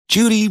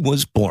Judy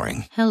was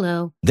boring.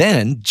 Hello.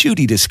 Then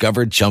Judy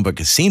discovered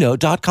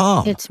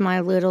ChumbaCasino.com. It's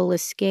my little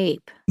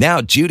escape. Now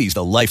Judy's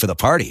the life of the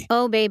party.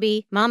 Oh,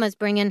 baby, mama's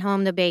bringing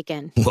home the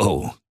bacon.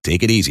 Whoa,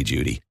 take it easy,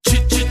 Judy.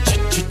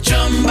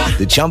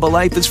 The Chumba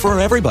life is for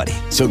everybody.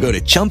 So go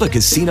to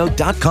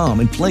ChumbaCasino.com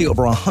and play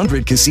over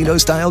 100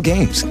 casino-style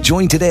games.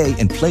 Join today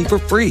and play for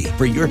free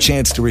for your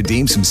chance to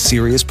redeem some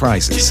serious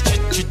prizes.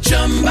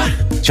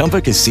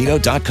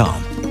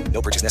 ChumbaCasino.com.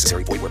 No purchase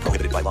necessary. Void where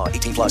prohibited by law.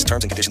 18 plus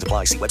terms and conditions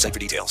apply. See website for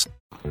details.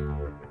 Good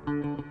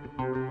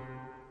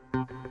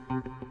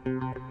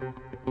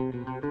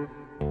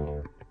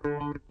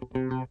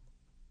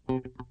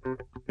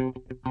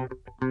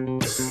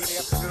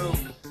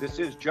afternoon. This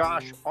is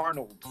Josh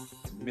Arnold,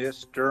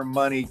 Mr.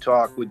 Money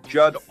Talk with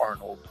Judd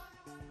Arnold.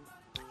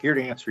 Here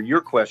to answer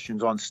your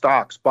questions on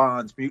stocks,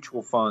 bonds,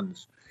 mutual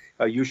funds.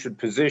 You should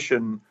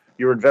position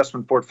your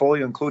investment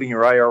portfolio, including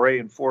your IRA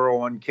and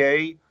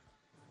 401k.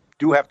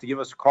 Do have to give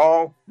us a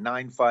call,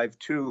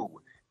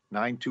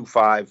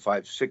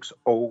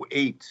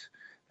 952-925-5608.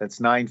 That's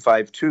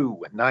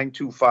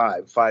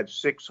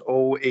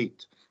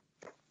 952-925-5608.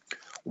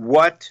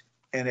 What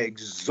an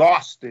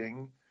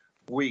exhausting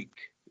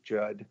week,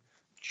 Judd.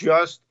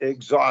 Just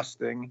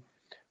exhausting,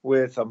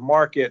 with a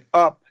market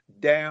up,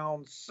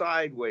 down,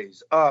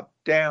 sideways, up,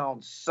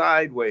 down,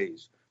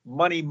 sideways.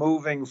 Money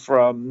moving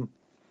from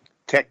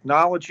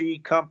technology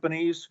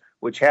companies,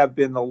 which have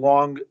been the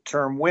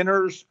long-term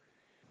winners,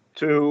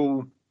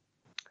 to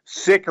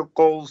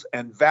cyclicals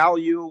and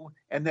value,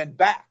 and then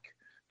back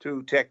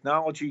to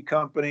technology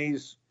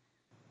companies,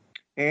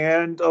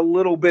 and a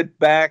little bit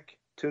back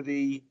to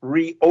the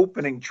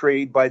reopening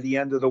trade by the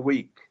end of the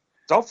week.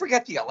 Don't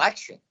forget the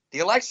election. The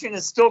election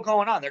is still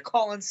going on. They're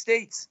calling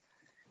states.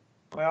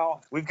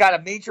 Well, we've got a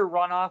major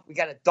runoff. We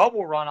got a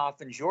double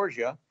runoff in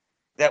Georgia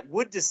that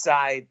would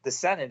decide the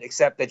Senate,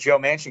 except that Joe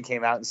Manchin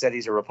came out and said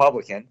he's a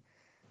Republican.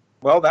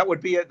 Well,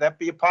 that'd be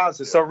a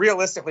positive. So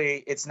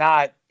realistically, it's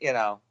not,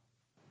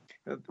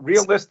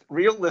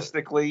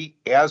 Realistically,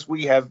 as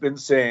we have been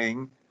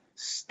saying,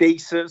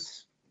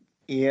 stasis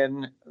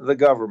in the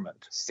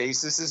government.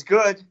 Stasis is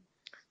good.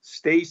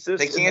 Stasis.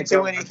 They can't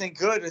do anything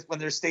good when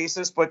there's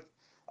stasis, but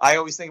I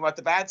always think about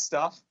the bad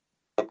stuff.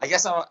 I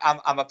guess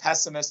I'm a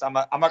pessimist. I'm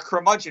a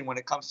curmudgeon when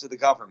it comes to the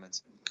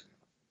government.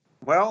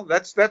 Well,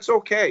 that's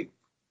okay.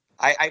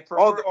 I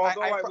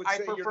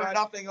prefer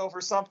nothing over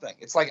something.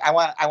 It's like I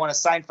want a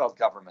Seinfeld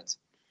government.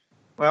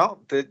 Well,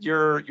 that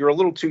you're a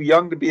little too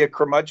young to be a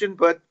curmudgeon,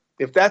 but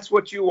if that's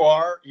what you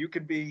are, you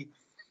can be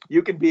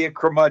a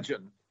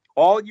curmudgeon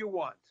all you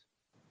want.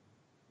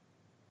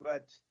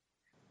 But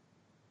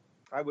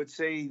I would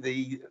say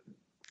the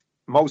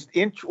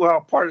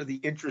part of the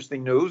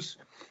interesting news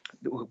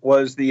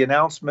was the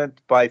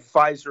announcement by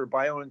Pfizer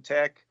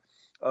BioNTech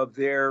of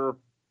their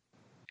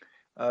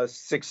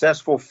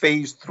successful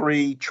phase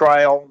 3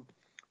 trial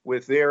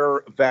with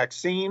their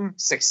vaccine.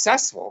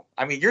 Successful?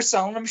 I mean, you're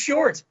selling them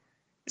short.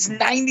 It's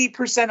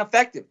 90%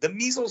 effective. The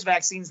measles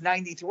vaccine's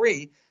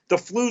 93. The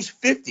flu's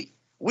 50.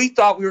 We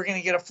thought we were going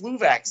to get a flu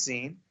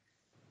vaccine.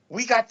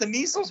 We got the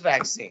measles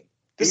vaccine.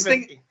 This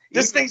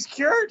thing's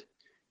cured.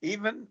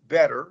 Even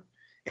better.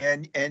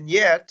 And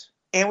yet.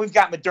 And we've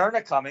got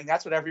Moderna coming.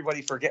 That's what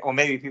everybody forget. Well,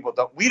 maybe people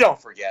don't. We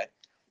don't forget.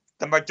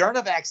 The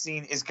Moderna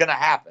vaccine is going to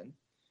happen.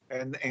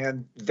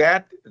 And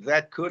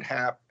that could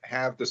have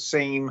the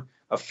same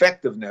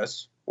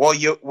effectiveness. Well,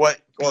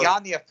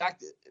 beyond the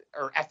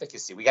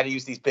efficacy, we got to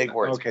use these big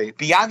words. Okay.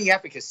 Beyond the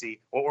efficacy,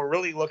 what we're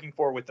really looking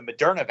for with the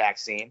Moderna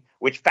vaccine,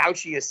 which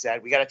Fauci has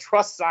said, we got to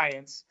trust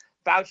science.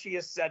 Fauci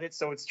has said it,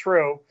 so it's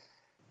true.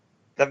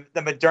 The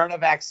Moderna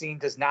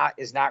vaccine is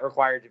not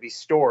required to be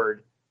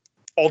stored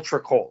ultra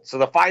cold. So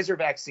the Pfizer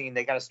vaccine,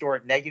 they got to store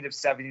at negative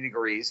 70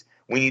 degrees.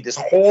 We need this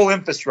whole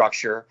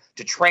infrastructure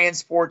to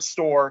transport,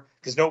 store,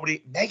 because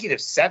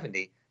negative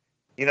 70,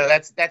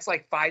 that's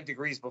like 5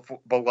 degrees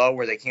below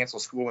where they cancel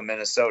school in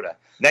Minnesota.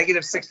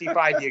 Negative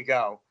 65 you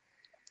go.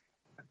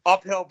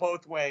 Uphill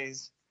both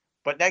ways.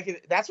 But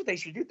that's what they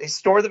should do. They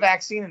store the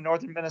vaccine in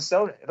northern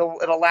Minnesota.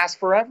 It'll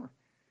last forever.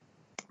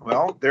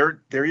 Well,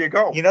 there you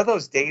go. You know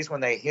those days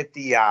when they hit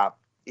the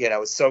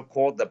it's so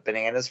cold the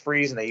bananas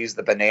freeze and they use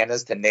the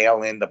bananas to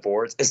nail in the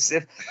boards.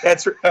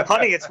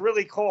 Honey, it's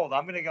really cold.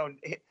 I'm gonna go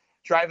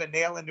drive a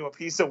nail into a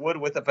piece of wood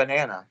with a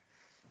banana.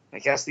 I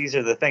guess these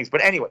are the things.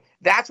 But anyway,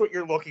 that's what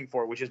you're looking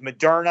for, which is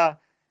Moderna.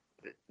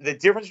 The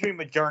difference between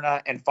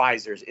Moderna and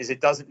Pfizer's is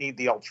it doesn't need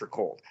the ultra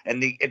cold.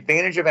 And the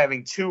advantage of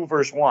having 2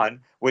 versus 1,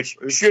 which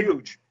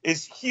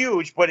is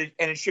huge, but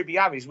it should be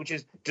obvious, which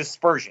is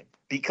dispersion.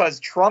 Because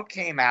Trump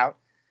came out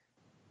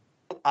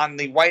on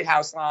the White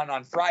House lawn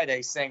on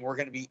Friday saying we're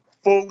going to be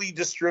fully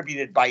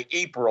distributed by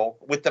April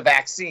with the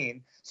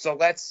vaccine. So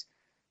let's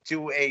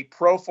do a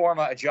pro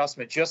forma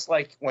adjustment, just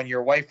like when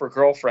your wife or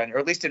girlfriend, or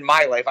at least in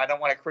my life, I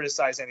don't want to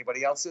criticize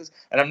anybody else's,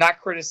 and I'm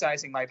not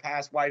criticizing my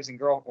past wives and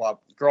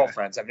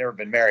girlfriends. I've never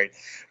been married.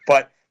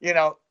 But,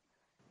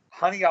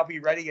 honey, I'll be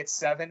ready at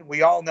 7.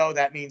 We all know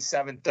that means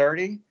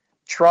 7:30.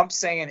 Trump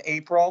saying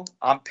April.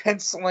 I'm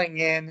penciling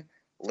in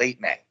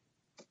late May.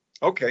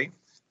 Okay.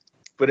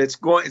 but it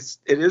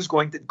is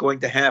going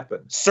to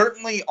happen.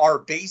 Certainly our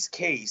base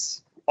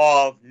case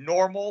of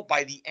normal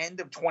by the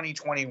end of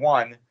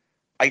 2021,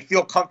 I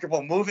feel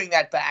comfortable moving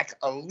that back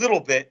a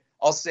little bit.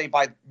 I'll say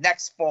by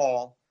next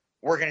fall,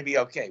 we're going to be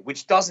okay,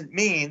 which doesn't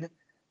mean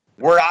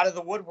we're out of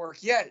the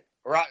woodwork yet.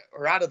 Or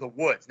out of the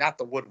woods, not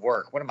the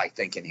woodwork. What am I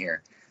thinking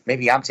here?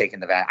 Maybe I'm taking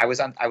the back. I was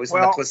in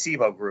the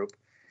placebo group.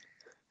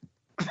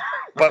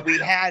 But we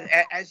had,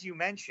 as you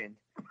mentioned,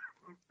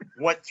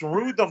 what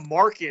threw the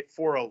market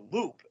for a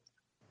loop,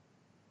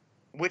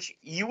 which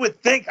you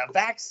would think a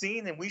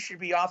vaccine and we should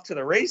be off to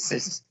the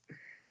races.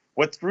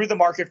 What threw the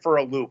market for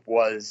a loop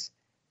was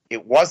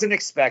it wasn't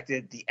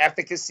expected. The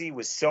efficacy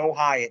was so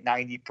high at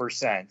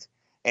 90%.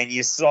 And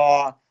you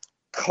saw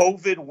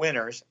COVID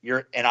winners,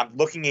 and I'm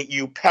looking at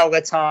you,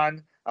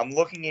 Peloton. I'm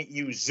looking at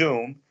you,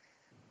 Zoom,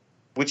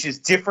 which is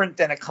different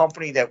than a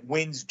company that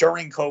wins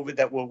during COVID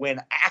that will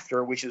win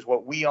after, which is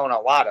what we own a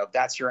lot of.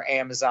 That's your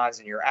Amazons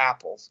and your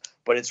Apples.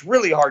 But it's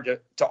really hard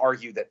to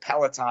argue that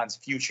Peloton's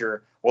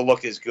future will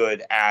look as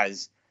good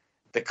as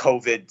the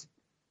COVID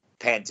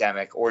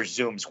pandemic or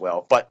Zoom's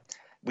will. But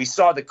we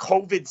saw the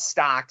COVID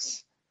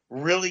stocks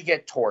really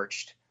get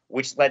torched,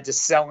 which led to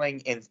selling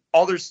in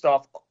other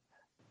stuff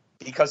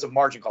because of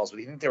margin calls.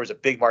 We think there was a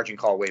big margin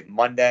call wave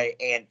Monday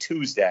and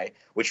Tuesday,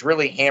 which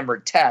really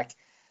hammered tech.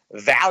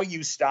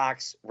 Value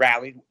stocks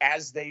rallied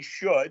as they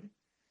should.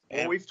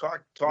 And we've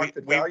talked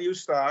that value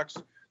stocks,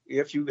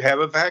 if you have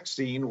a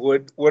vaccine,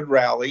 would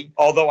rally.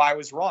 Although I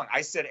was wrong.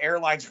 I said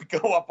airlines would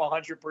go up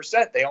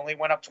 100%. They only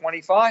went up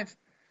 25.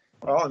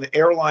 Well, and the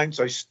airlines,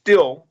 I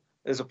still,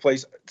 as a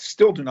place,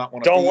 still do not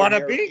want to Don't want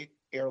to be.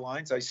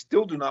 Airlines. I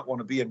still do not want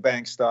to be in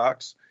bank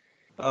stocks.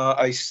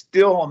 I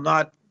still am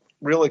not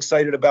real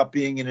excited about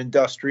being in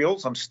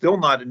industrials. I'm still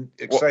not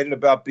excited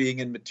about being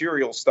in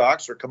material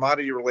stocks or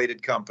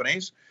commodity-related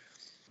companies.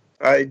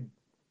 I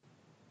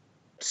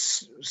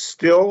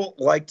still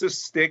like to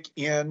stick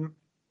in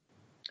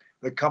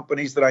the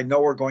companies that I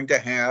know are going to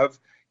have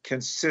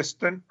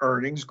consistent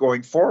earnings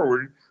going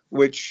forward,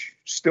 which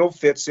still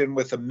fits in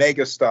with the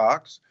mega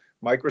stocks,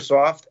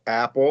 Microsoft,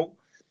 Apple,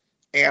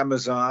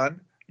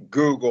 Amazon,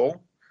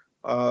 Google.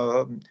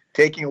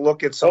 Taking a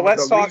look at some of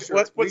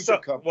the leisure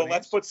companies. Well,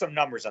 let's put some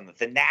numbers on it.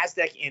 The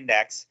NASDAQ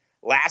index,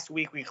 last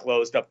week we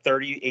closed up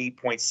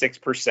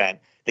 38.6%.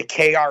 The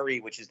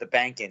KRE, which is the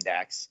bank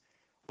index,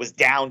 was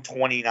down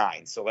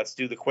 29. So let's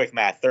do the quick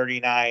math.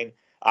 39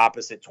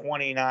 opposite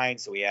 29.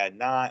 So we had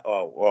 9.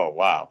 Oh,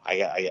 wow.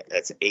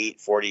 That's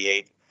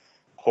 848.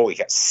 Holy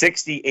cow.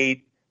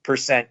 68%,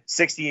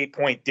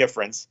 68-point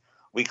difference.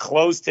 We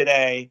closed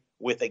today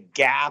with a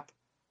gap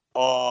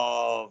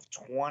of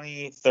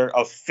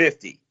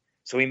 50.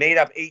 So we made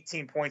up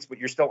 18 points, but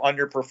you're still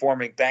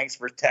underperforming banks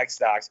for tech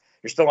stocks.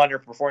 You're still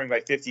underperforming by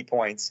 50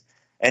 points.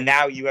 And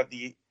now you have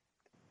the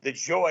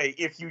joy,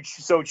 if you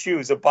so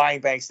choose, of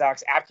buying bank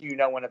stocks after you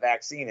know when a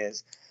vaccine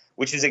is,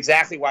 which is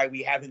exactly why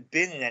we haven't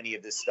been in any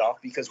of this stuff,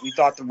 because we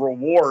thought the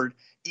reward,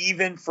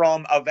 even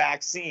from a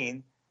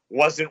vaccine,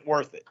 wasn't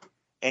worth it.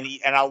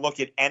 And I'll look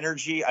at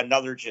energy,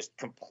 another just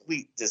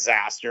complete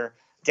disaster.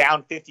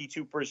 Down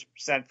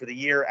 52% for the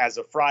year as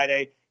of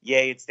Friday.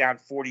 Yay, it's down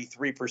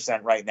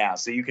 43% right now.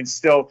 So you can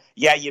still,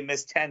 you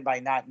missed 10 by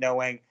not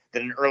knowing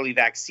that an early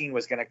vaccine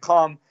was going to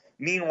come.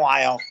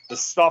 Meanwhile, the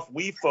stuff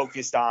we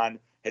focused on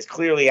has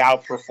clearly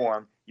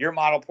outperformed. Your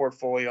model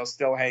portfolio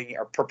still hanging,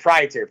 or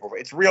proprietary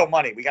portfolio. It's real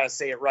money. We got to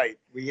say it right.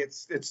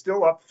 It's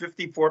still up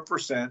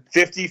 54%.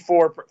 50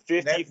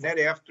 net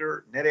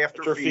after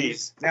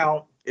fees.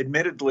 Now,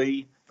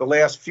 admittedly, the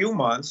last few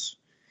months,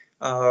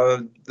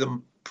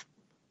 the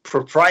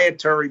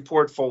proprietary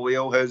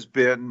portfolio has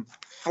been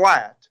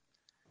flat.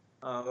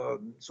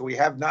 So we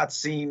have not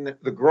seen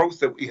the growth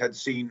that we had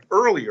seen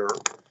earlier.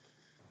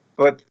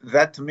 But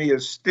that to me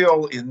is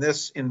still, in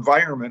this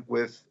environment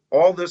with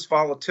all this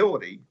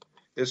volatility,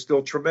 is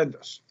still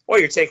tremendous. Well,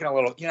 you're taking a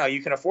little,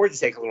 you can afford to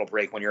take a little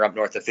break when you're up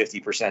north of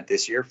 50%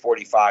 this year,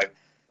 49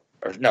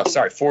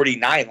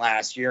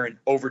 last year, and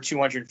over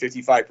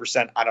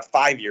 255% on a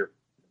 5-year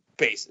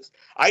basis.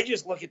 I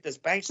just look at this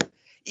bank.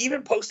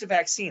 Even post a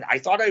vaccine, I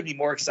thought I'd be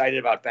more excited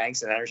about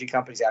banks and energy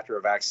companies after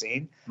a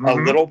vaccine, a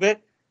little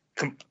bit.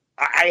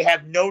 I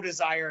have no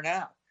desire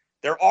now.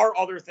 There are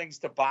other things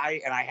to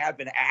buy, and I have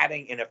been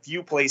adding in a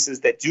few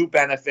places that do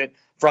benefit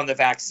from the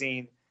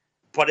vaccine,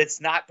 but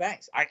it's not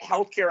banks.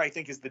 Healthcare, I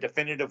think, is the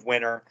definitive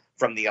winner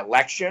from the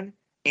election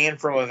and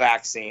from a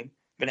vaccine.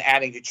 Been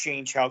adding to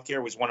Change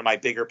Healthcare, was one of my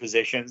bigger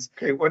positions.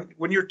 Okay,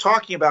 when you're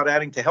talking about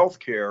adding to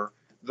healthcare,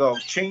 though,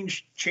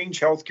 Change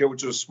Healthcare,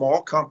 which is a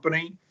small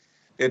company,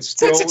 it's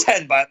a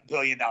 $10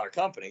 billion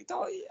company.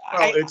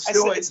 It's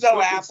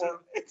still Apple.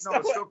 It's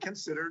still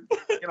considered,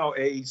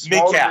 a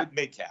small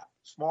mid-cap.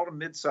 Small to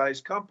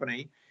mid-sized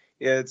company.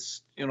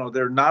 It's,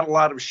 there are not a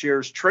lot of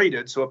shares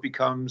traded, so it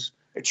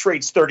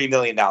trades $30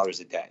 million a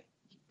day.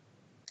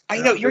 I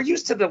know you're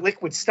used to the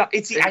liquid stuff.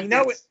 It's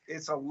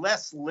a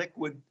less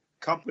liquid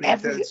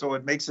company, so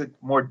it makes it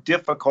more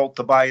difficult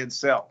to buy and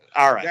sell.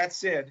 All right. That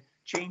said,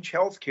 Change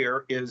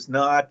Healthcare is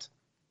not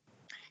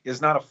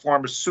is not a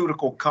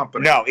pharmaceutical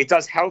company. No, it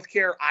does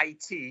healthcare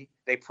IT.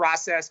 They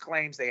process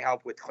claims. They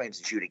help with claims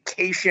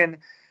adjudication.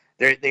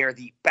 They are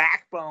the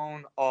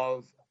backbone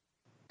of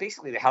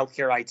basically the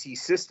healthcare IT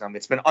system.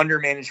 It's been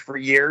undermanaged for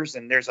years,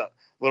 and there's a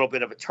little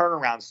bit of a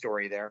turnaround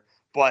story there.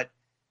 But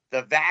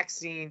the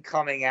vaccine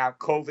coming out,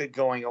 COVID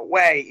going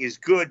away, is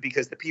good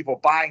because the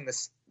people buying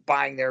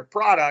their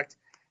product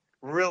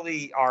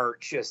really are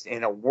just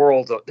in a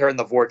world they're in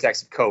the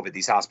vortex of COVID,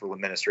 these hospital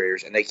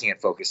administrators, and they can't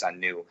focus on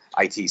new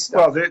IT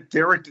stuff. Well,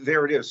 there it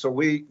is. So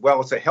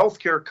it's a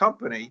healthcare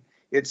company.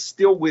 It's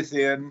still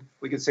within,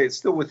 we could say it's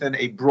still within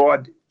a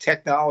broad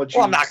technology.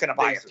 Well, I'm not going to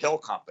buy basis. a pill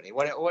company.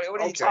 What are you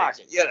Okay.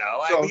 talking?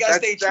 So we got to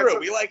stay true.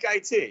 We like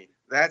IT.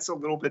 That's a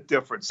little bit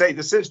different. Say,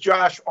 this is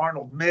Josh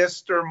Arnold,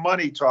 Mr.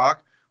 Money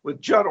Talk with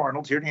Judd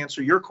Arnold, here to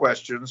answer your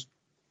questions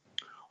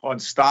on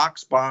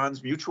stocks,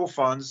 bonds, mutual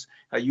funds,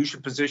 how you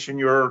should position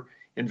your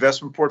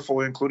investment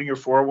portfolio, including your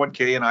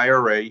 401k and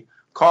IRA.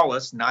 Call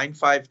us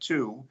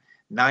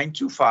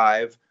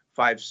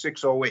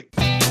 952-925-5608.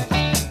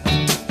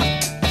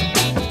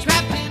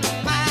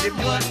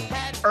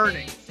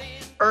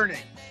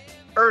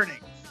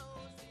 Earnings.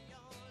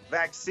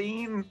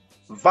 Vaccine,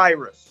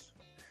 virus.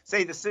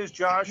 Say, this is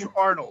Josh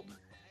Arnold,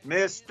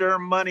 Mr.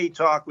 Money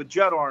Talk with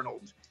Judd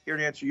Arnold, here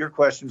to answer your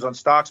questions on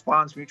stocks,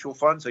 bonds, mutual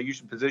funds, how you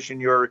should position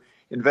your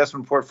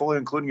investment portfolio,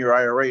 including your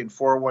IRA and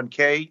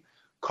 401k.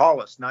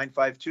 Call us,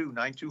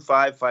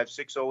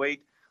 952-925-5608.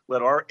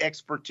 Let our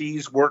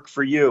expertise work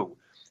for you.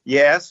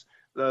 Yes,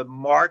 the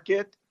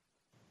market,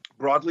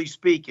 broadly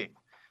speaking,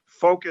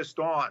 focused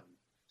on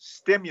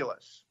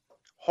stimulus.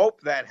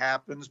 Hope that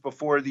happens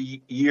before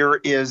the year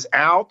is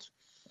out.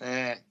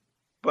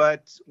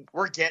 But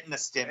we're getting the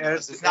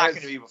stimulus. It's not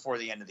going to be before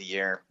the end of the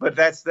year. But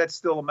that's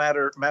still a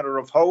matter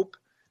of hope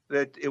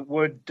that it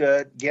would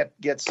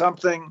get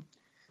something.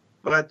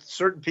 But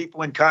certain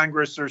people in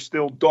Congress are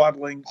still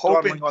dawdling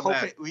on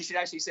that. We should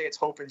actually say it's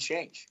hope and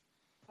change.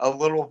 A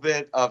little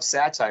bit of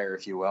satire,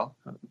 if you will.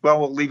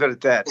 Well, we'll leave it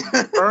at that.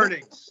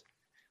 Earnings.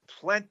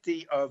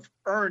 Plenty of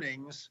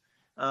earnings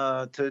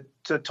to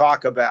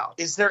talk about.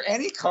 Is there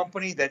any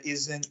company that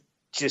isn't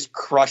just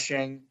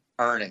crushing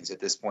earnings at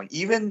this point?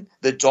 Even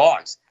the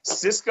dogs.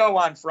 Cisco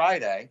on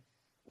Friday,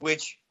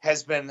 which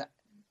has been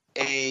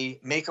a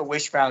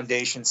Make-A-Wish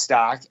Foundation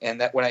stock,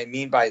 and that what I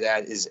mean by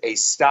that is a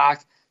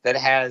stock that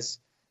has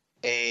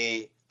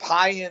a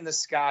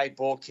pie-in-the-sky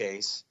bull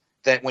case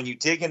that when you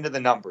dig into the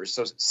numbers,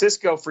 so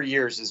Cisco for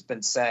years has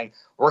been saying,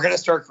 we're going to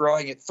start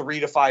growing at 3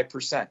 to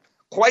 5%.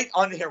 Quite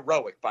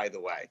unheroic, by the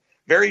way.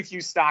 Very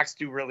few stocks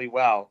do really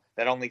well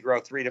that only grow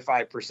 3 to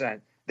 5%.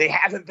 They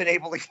haven't been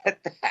able to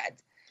get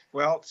that.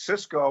 Well,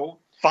 Cisco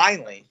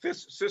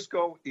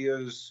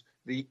is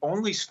the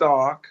only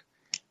stock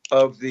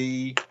of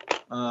the,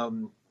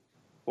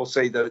 we'll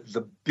say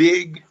the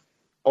big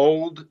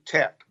old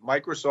tech,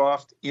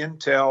 Microsoft,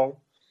 Intel,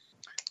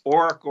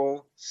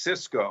 Oracle,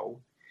 Cisco,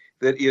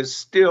 that is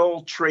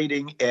still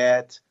trading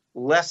at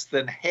less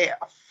than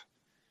half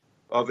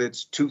of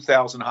its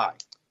 2000 high.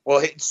 Well,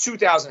 its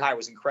 2000 high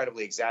was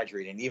incredibly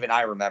exaggerated. And even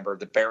I remember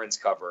the Barron's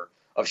cover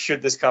of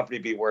should this company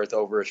be worth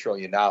over $1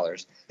 trillion?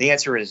 The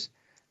answer is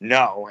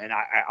no. And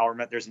I'll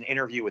remember there's an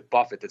interview with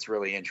Buffett that's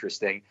really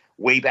interesting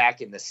way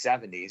back in the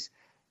 70s.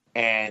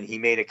 And he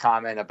made a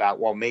comment about,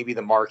 well, maybe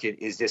the market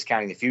is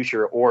discounting the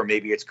future, or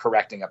maybe it's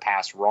correcting a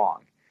past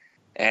wrong.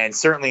 And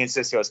certainly in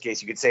Cisco's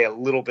case, you could say a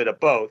little bit of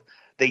both.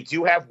 They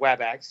do have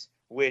WebEx,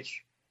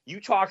 which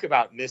you talk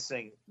about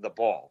missing the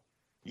ball.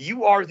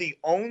 You are the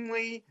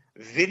only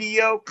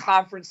video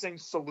conferencing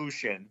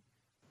solution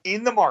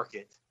in the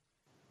market,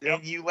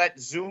 and you let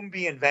Zoom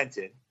be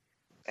invented.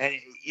 And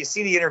you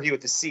see the interview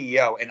with the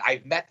CEO, and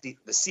I've met the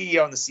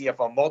CEO and the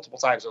CFO multiple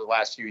times over the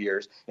last few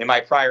years. In my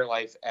prior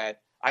life,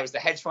 I was the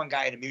hedge fund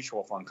guy at a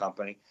mutual fund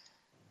company.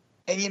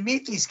 And you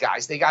meet these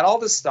guys, they got all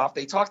this stuff,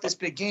 they talk this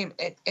big game,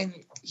 and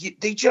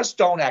they just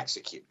don't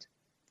execute.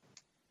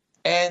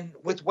 And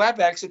with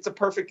WebEx, it's a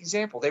perfect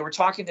example. They were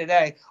talking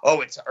today,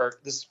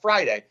 this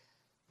Friday,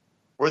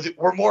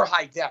 we're more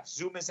high def.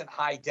 Zoom isn't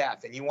high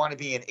def, and you want to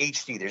be in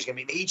HD. There's going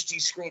to be an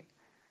HD screen.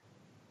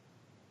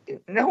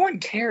 No one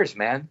cares,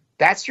 man.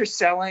 That's your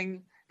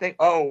selling thing.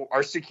 Oh,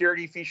 our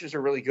security features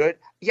are really good.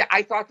 Yeah,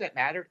 I thought that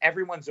mattered.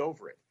 Everyone's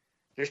over it.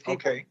 There's people.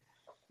 Okay.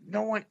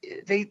 No one.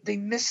 They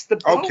missed the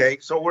boat. Okay,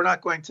 so we're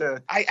not going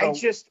to. I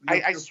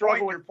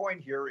struggle. Your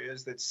point here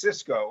is that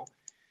Cisco.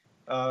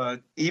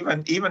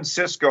 Even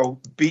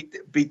Cisco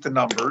beat the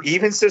numbers.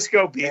 Even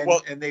Cisco beat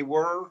and they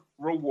were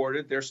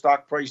rewarded. Their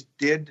stock price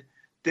did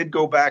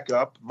go back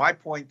up. My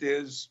point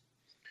is,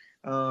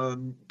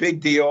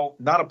 big deal.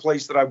 Not a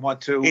place that I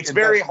want to. It's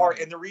very hard,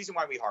 and the reason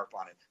why we harp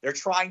on it, they're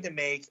trying to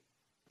make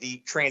the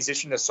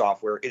transition to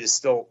software. It is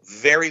still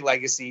very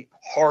legacy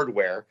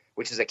hardware,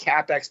 which is a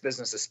CapEx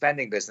business, a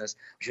spending business,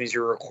 which means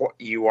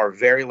you are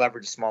very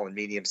leveraged to small and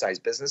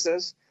medium-sized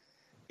businesses.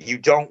 You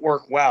don't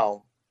work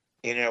well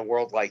in a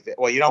world like that.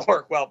 Well, you don't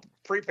work well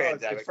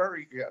pre-pandemic.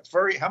 It's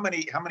very. How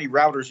many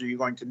routers are you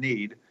going to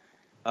need,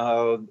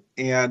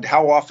 and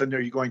how often are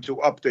you going to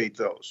update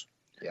those?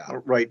 Yeah.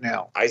 Right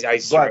now.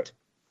 But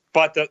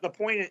But the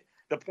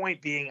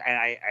point being, and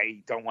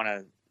I don't want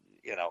to,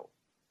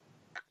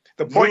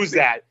 The point lose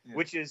being- that,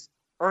 which is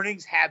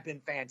earnings have been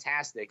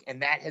fantastic,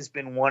 and that has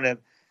been one of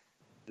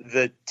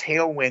the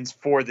tailwinds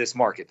for this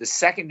market. The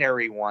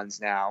secondary ones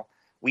now,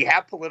 we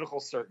have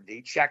political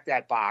certainty. Check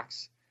that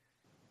box.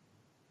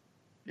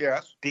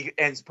 Yes.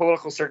 And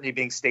political certainty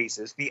being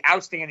stasis. The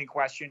outstanding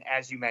question,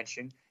 as you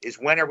mentioned, is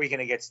when are we going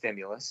to get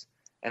stimulus?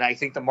 And I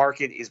think the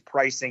market is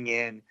pricing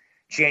in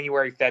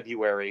January,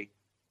 February.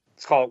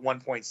 Let's call it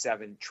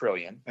 1.7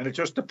 trillion. And it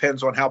just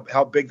depends on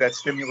how big that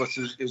stimulus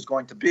is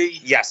going to be.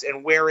 Yes,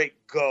 and where it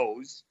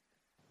goes.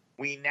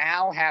 We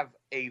now have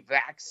a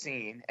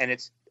vaccine, and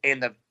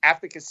the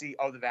efficacy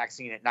of the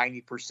vaccine at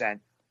 90%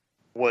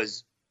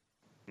 was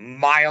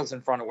miles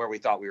in front of where we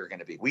thought we were going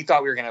to be. We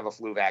thought we were going to have a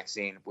flu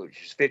vaccine, which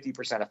is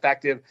 50%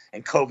 effective,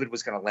 and COVID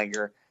was going to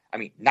linger.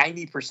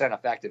 90%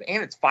 effective,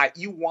 and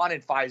you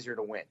wanted Pfizer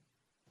to win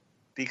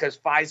because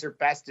Pfizer,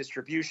 best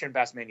distribution,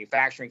 best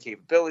manufacturing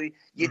capability.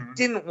 You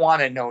didn't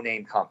want a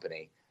no-name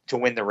company to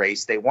win the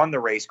race. They won the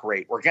race.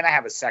 Great. We're going to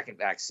have a second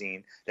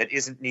vaccine that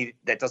doesn't need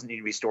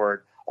to be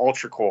stored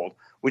ultra cold,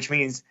 which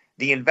means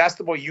the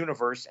investable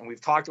universe. And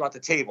we've talked about the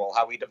table,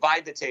 how we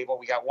divide the table.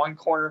 We got one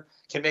corner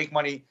can make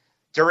money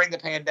during the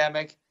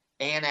pandemic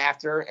and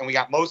after, and we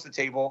got most of the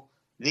table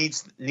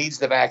needs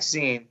the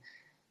vaccine.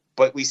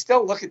 But we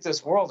still look at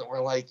this world and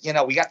we're like,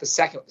 we got the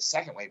second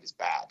wave is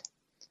bad.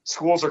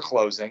 Schools are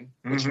closing,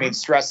 which means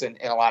stress in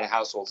a lot of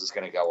households is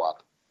going to go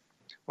up.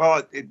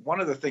 Well,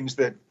 one of the things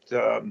that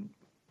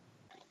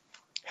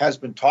has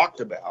been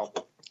talked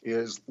about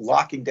is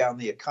locking down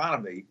the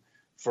economy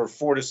for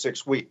 4 to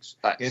 6 weeks.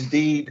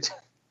 Indeed,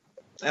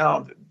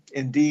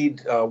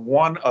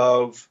 one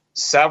of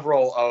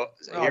several of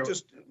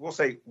we'll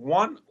say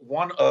one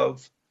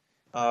of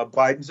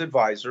Biden's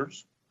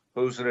advisors,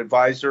 who's an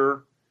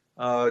advisor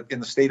in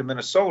the state of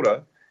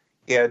Minnesota,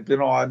 had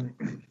been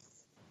on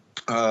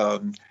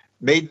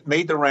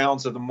made the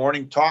rounds of the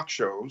morning talk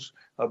shows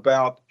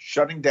about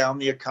shutting down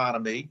the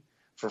economy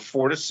for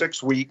 4 to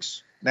 6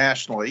 weeks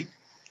nationally,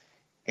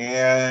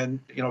 and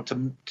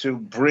to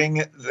bring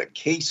the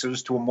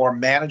cases to a more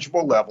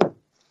manageable level.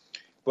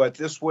 But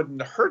this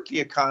wouldn't hurt the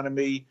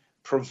economy,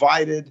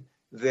 provided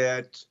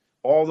that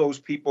all those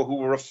people who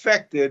were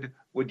affected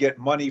would get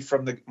money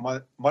from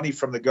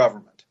the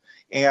government,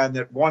 and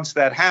that once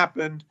that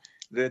happened,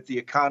 that the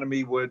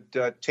economy would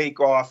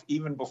take off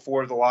even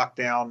before the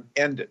lockdown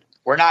ended.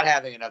 We're not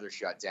having another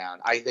shutdown.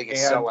 I think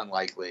it's so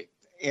unlikely.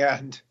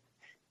 And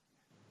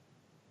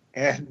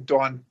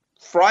on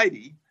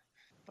Friday,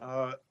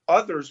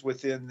 others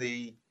within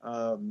the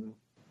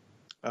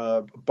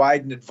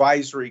Biden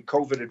advisory,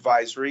 COVID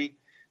advisory,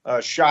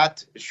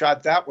 shot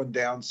that one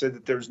down, said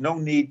that there's no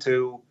need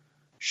to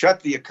shut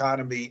the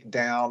economy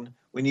down.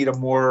 We need a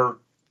more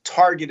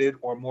targeted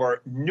or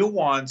more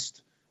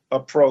nuanced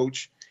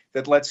approach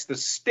that lets the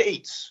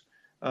states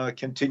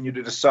continue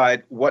to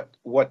decide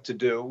what to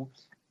do.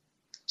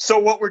 So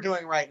what we're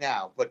doing right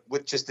now, but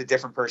with just a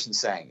different person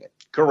saying it.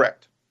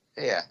 Correct.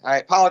 Yeah. All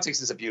right.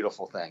 Politics is a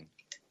beautiful thing.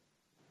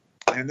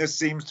 And this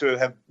seems to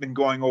have been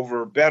going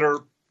over better.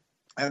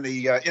 And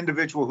the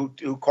individual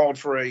who called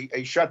for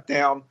a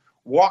shutdown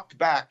walked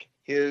back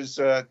his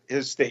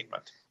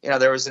statement.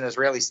 There was an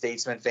Israeli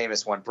statesman,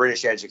 famous one,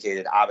 British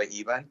educated, Abba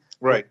Eban,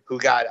 right, who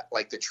got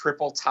like the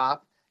triple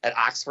top at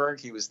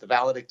Oxford. He was the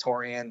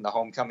valedictorian, the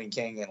homecoming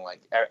king, and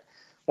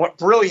what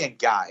brilliant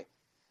guy.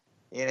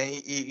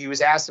 He was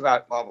asked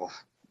about,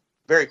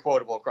 very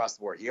quotable across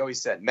the board. He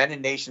always said, men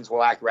and nations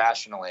will act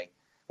rationally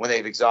when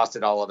they've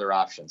exhausted all other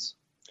options.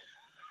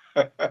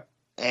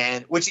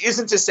 And which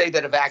isn't to say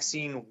that a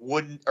lockdown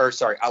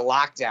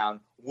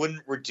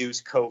wouldn't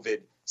reduce COVID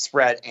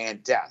spread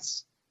and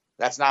deaths.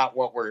 That's not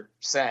what we're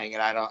saying.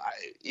 And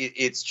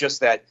it's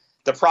just that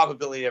the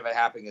probability of it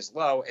happening is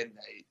low. And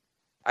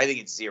I think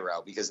it's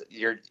zero because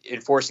you're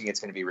enforcing it's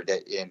going to be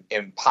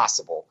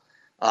impossible.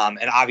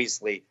 And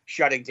obviously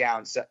shutting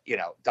down,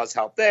 does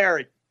help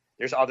there.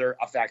 There's other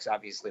effects,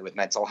 obviously, with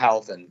mental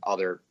health and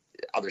other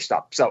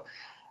stuff. So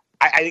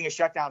I think a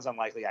shutdown is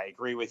unlikely. I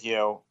agree with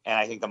you. And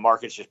I think the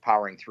market's just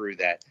powering through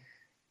that.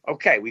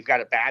 Okay, we've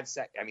got a bad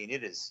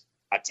it is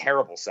a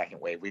terrible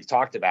second wave. We've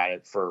talked about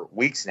it for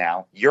weeks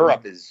now.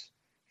 Europe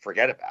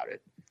forget about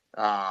it,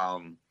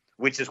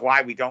 which is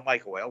why we don't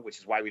like oil, which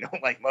is why we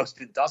don't like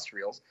most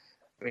industrials.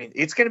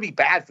 It's going to be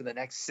bad for the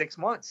next 6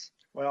 months.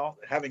 Well,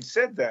 having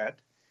said that,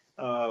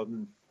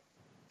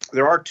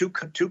 there are two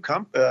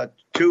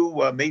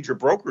major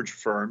brokerage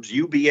firms,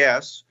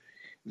 UBS.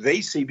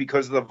 They see,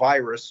 because of the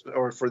virus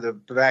or for the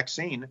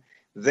vaccine,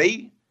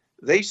 they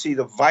see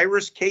the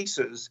virus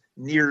cases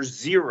near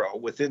zero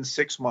within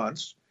 6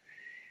 months.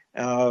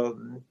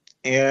 And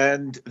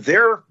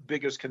their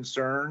biggest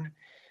concern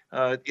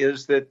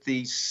is that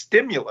the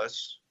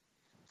stimulus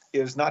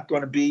is not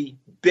going to be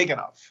big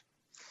enough.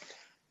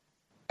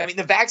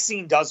 The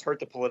vaccine does hurt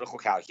the political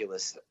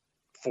calculus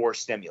for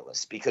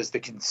stimulus because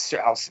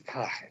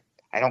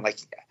I don't like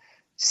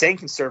saying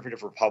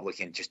conservative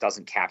Republican just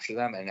doesn't capture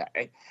them, and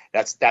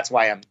that's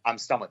why I'm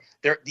stumbling.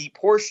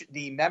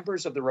 The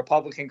members of the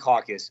Republican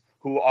caucus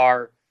who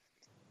are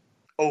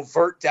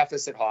overt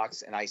deficit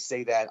hawks, and I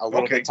say that a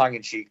little bit tongue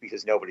in cheek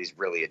because nobody's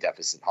really a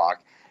deficit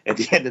hawk at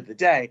the end of the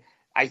day.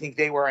 I think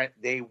they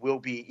will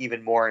be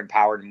even more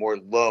empowered and more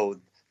loath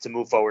to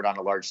move forward on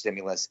a large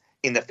stimulus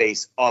in the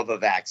face of a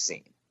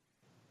vaccine.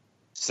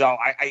 So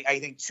I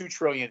think $2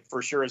 trillion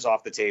for sure is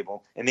off the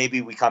table, and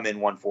maybe we come in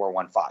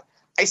 1.4,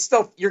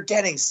 1.5. You're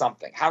getting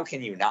something. How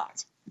can you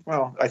not?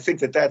 Well, I think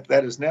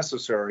that is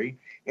necessary.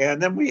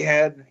 And then we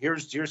had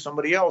here's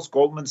somebody else.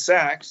 Goldman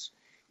Sachs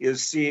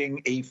is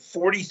seeing a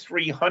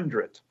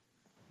 4,300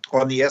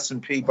 on the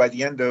S&P by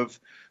the end of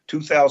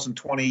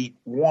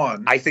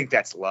 2021. I think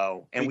that's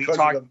low, and because we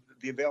talked of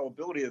the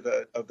availability of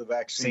the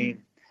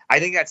vaccine. I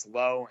think that's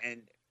low,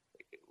 and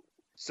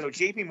so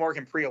J.P.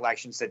 Morgan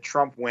pre-election said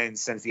Trump wins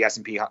since the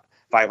S&P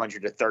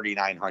 500 to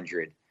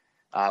 3,900.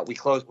 We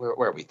closed. Where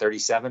are we?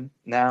 37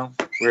 now.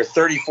 We're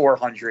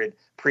 3,400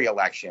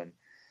 pre-election.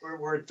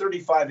 We're at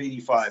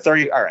 3,585.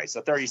 30. All right,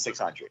 so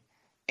 3,600,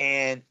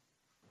 and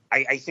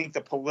I think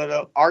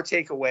our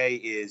takeaway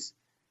is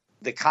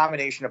the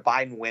combination of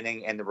Biden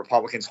winning and the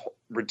Republicans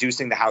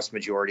reducing the House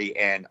majority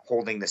and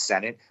holding the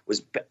Senate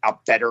was a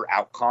better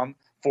outcome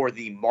for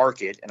the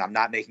market, and I'm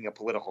not making a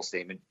political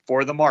statement,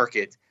 for the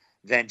market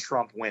than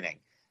Trump winning.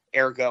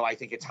 Ergo, I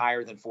think it's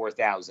higher than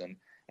 4,000,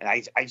 and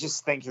I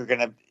just think you're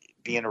going to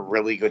be in a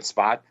really good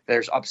spot.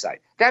 There's upside.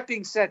 That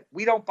being said,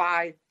 we don't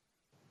buy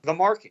the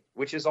market,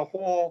 which is a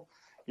whole...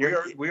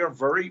 We are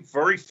very,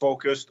 very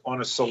focused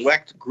on a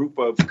select group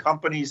of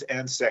companies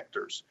and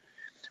sectors.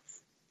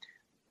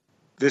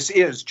 This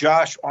is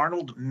Josh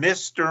Arnold,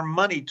 Mr.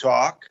 Money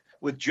Talk,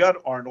 with Judd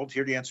Arnold,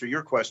 here to answer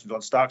your questions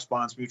on stocks,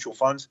 bonds, mutual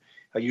funds,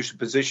 how you should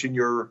position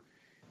your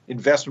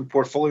investment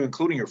portfolio,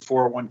 including your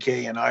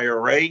 401k and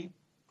IRA.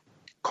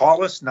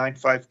 Call us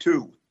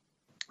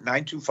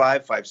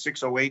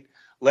 952-925-5608.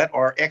 Let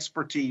our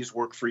expertise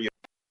work for you.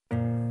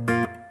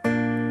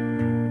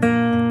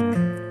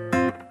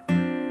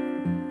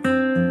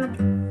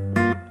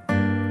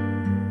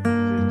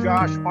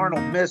 Josh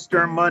Arnold,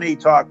 Mr. Money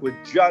Talk with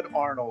Judd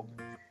Arnold,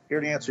 here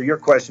to answer your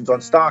questions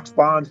on stocks,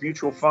 bonds,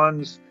 mutual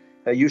funds,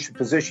 how you should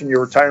position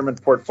your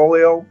retirement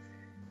portfolio.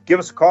 Give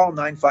us a call,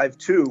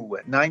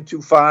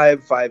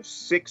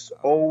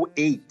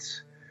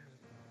 952-925-5608.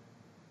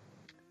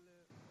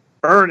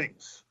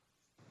 Earnings,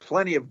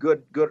 plenty of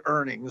good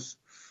earnings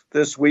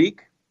this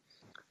week,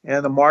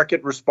 and the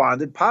market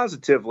responded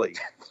positively.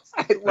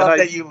 I love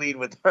that you lead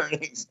with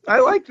earnings. I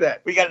like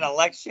that. We got an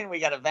election. We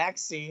got a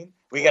vaccine.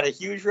 We got a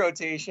huge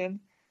rotation.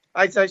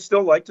 I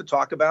still like to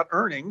talk about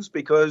earnings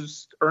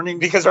because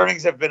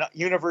earnings have been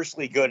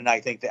universally good, and I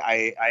think that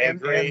I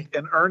agree.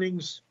 And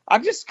earnings.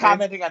 I'm just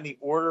commenting on the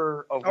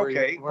order of where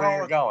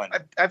you're going.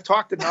 I've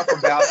talked enough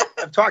about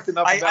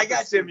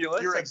the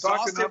stimulus. You're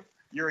exhausted.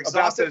 You're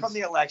exhausted from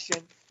the election.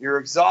 You're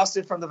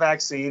exhausted from the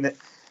vaccine.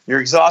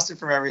 You're exhausted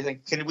from everything.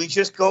 Can we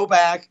just go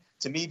back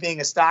to me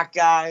being a stock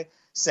guy,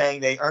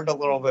 saying they earned a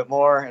little bit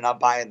more, and I'm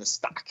buying the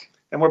stock?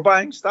 And we're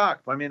buying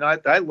stock. I mean,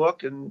 I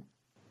look and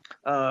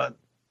on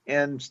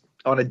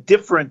a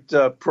different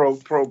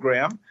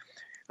program,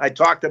 I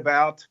talked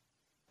about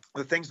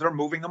the things that are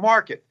moving the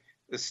market.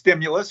 The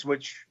stimulus,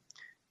 which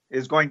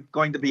is going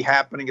to be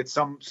happening at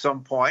some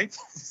point.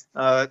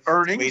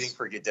 Earnings. Waiting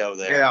for Godot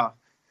there. Yeah,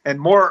 and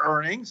more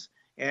earnings,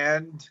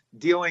 and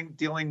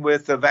dealing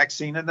with the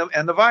vaccine and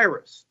the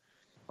virus.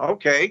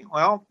 Okay,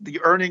 well, the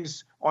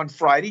earnings on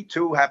Friday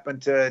too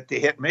happened to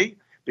hit me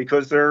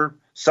because they're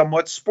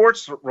somewhat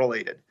sports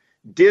related.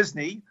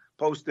 Disney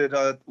posted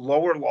a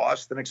lower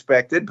loss than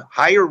expected,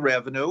 higher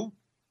revenue.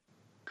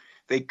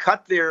 They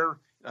cut their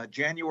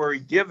January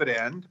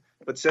dividend,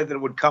 but said that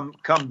it would come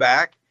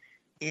back.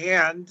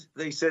 And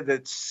they said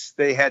that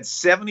they had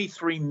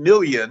 73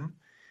 million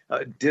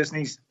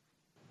Disney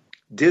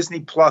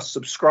Plus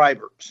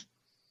subscribers,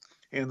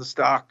 and the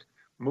stock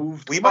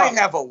moved. We might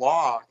have a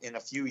law in a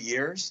few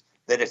years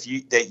that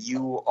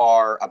you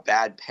are a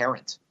bad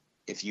parent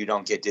if you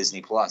don't get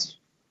Disney Plus.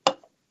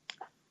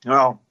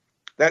 Well,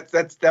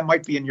 that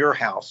might be in your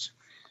house.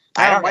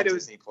 I don't have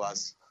Disney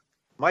Plus.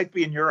 Might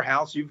be in your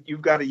house.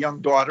 You've got a young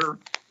daughter.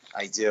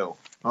 I do.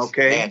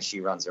 Okay. Man, she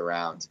runs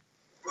around.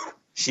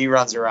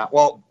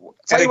 Well,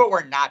 tell you what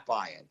we're not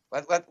buying.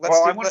 I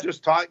want to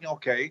just talk.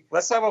 Okay.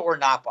 Let's talk about what we're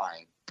not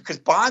buying, because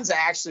bonds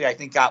actually, I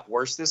think, got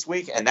worse this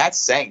week, and that's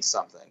saying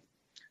something.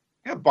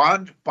 Yeah,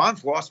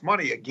 bonds lost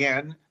money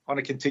again on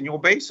a continual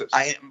basis.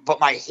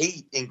 But my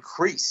hate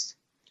increased.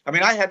 I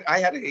mean, I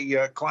had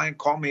a client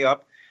call me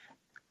up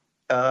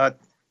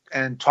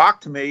and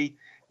talk to me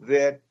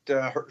that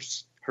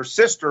her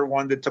sister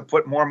wanted to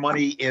put more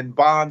money in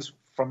bonds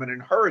from an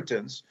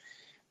inheritance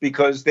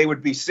because they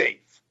would be safe.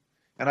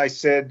 And I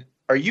said,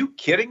 "Are you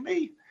kidding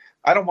me?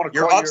 I don't want to."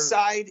 Your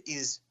upside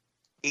is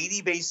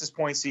 80 basis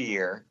points a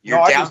year.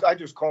 I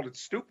just called it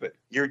stupid.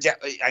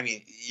 I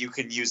mean, you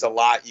can use a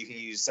lot. You can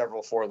use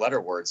several 4-letter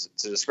words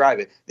to describe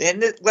it.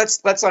 Then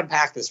let's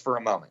unpack this for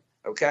a moment,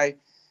 okay?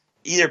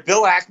 Either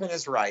Bill Ackman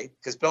is right,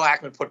 because Bill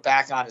Ackman put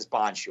back on his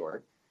bond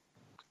short.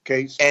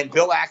 Okay. And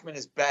Bill Ackman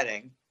is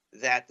betting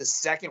that the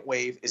second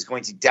wave is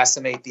going to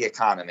decimate the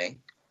economy.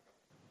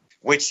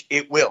 which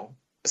it will,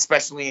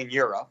 especially in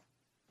Europe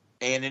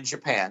and in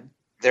Japan,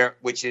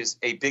 which is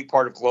a big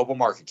part of global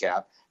market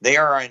cap. They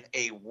are in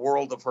a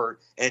world of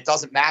hurt, and it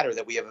doesn't matter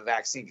that we have a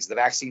vaccine because the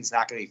vaccine's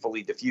not going to be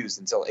fully diffused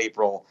until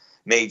April,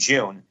 May,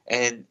 June,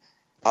 and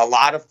a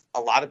lot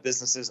of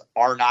businesses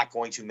are not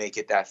going to make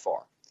it that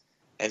far.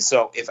 And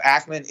so if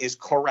Ackman is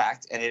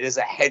correct, and it is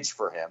a hedge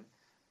for him,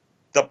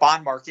 the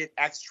bond market,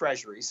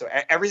 ex-treasury, so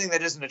everything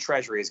that isn't a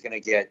treasury is going to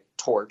get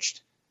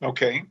torched.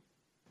 Okay.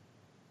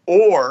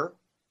 Or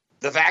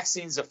the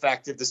vaccine's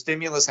effective, the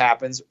stimulus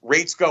happens,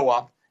 rates go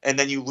up, and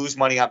then you lose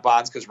money on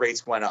bonds because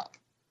rates went up.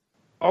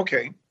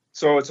 Okay.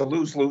 So it's a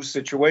lose-lose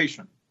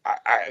situation.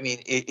 I mean,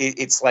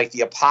 it's like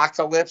the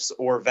apocalypse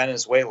or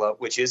Venezuela,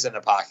 which is an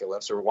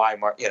apocalypse, or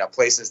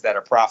places that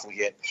are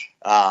profligate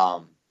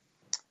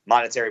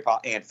monetary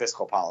and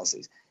fiscal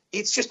policies.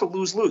 It's just a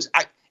lose-lose.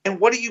 And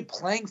what are you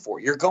playing for?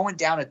 You're going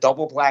down a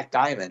double black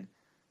diamond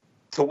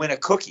to win a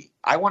cookie.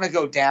 I want to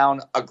go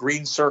down a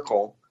green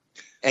circle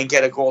and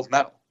get a gold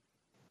medal.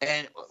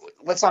 And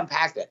let's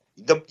unpack that.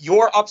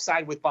 Your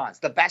upside with bonds,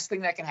 the best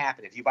thing that can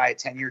happen if you buy a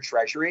 10-year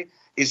treasury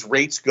is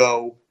rates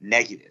go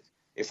negative.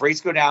 If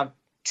rates go down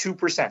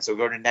 2%, so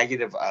go to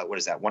negative,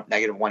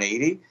 negative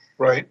 180,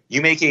 right?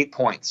 You make 8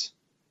 points.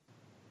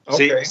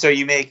 Okay. So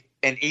you make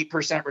an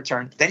 8%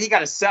 return. Then you got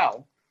to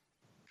sell.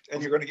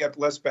 And you're going to get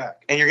less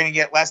back. And you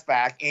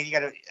got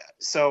to,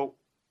 so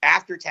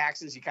after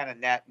taxes, you kind of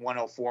net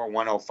 104,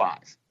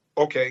 105.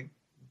 Okay.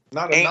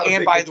 Not a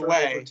big by the return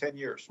way, over 10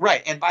 years.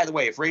 Right. And by the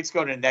way, if rates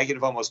go to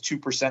negative almost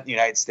 2% in the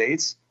United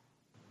States,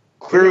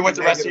 query what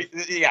the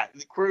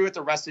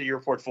rest of your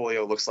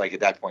portfolio looks like at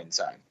that point in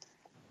time.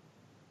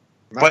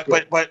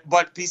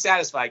 But be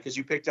satisfied because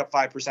you picked up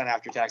 5%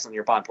 after tax on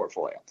your bond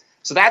portfolio.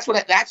 So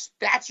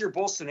that's your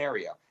bull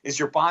scenario. Is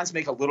your bonds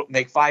make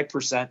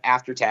 5%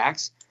 after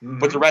tax,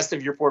 but the rest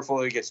of your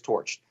portfolio gets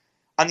torched.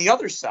 On the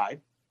other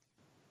side,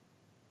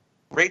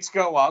 rates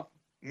go up,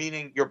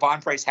 meaning your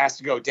bond price has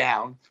to go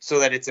down so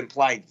that its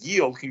implied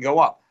yield can go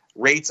up.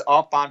 Rates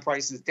up, bond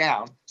prices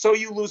down, so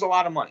you lose a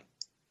lot of money.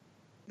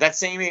 That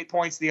same 8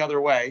 points the other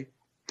way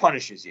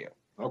punishes you.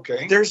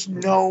 Okay. There's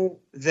no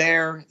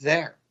there.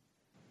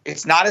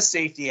 It's not a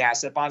safety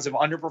asset. Bonds have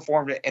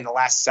underperformed in the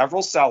last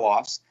several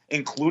sell-offs,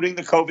 including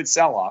the COVID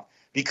sell-off,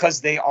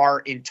 because they are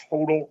in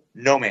total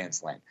no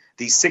man's land.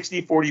 These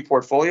 60-40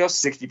 portfolios,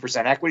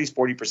 60% equities,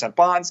 40%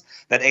 bonds,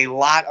 that a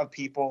lot of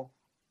people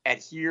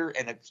adhere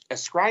and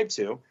ascribe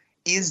to,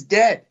 is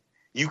dead.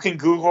 You can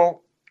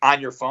Google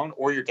on your phone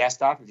or your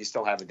desktop, if you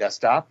still have a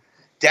desktop,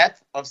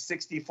 death of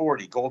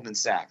 60-40 Goldman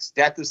Sachs,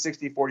 death of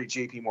 60-40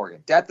 JP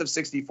Morgan, death of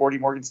 60-40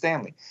 Morgan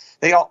Stanley.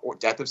 Or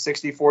death of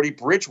 60-40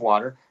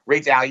 Bridgewater.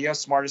 Ray Dalio,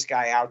 smartest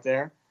guy out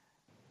there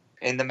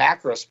in the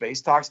macro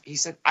space, he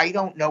said, I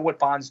don't know what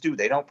bonds do.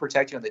 They don't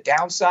protect you on the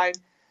downside,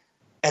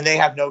 and they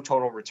have no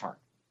total return.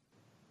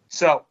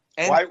 So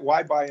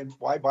why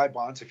buy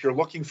bonds if you're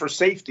looking for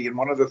safety? And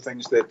one of the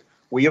things that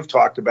we have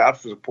talked about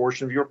for the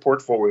portion of your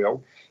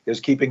portfolio is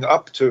keeping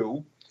up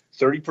to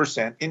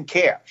 30% in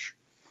cash.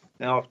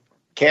 Now,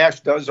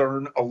 cash does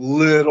earn a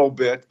little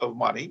bit of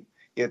money.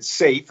 It's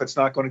safe. It's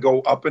not going to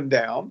go up and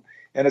down,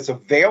 and it's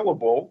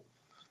available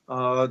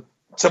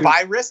to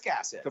buy risk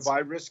assets. To buy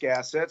risk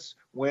assets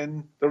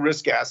when the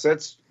risk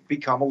assets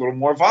become a little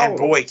more volatile. And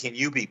boy, can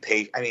you be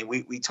paid. I mean,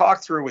 we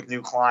talk through with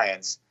new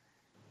clients.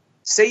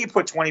 Say you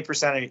put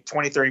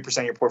 30%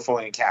 of your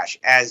portfolio in cash,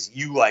 as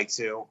you like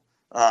to,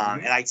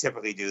 and I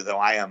typically do, though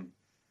I am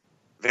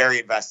very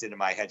invested in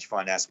my hedge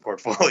fund-esque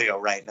portfolio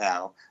right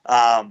now.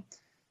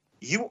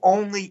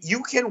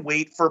 You can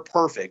wait for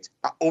perfect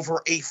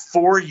over a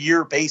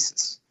 4-year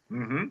basis.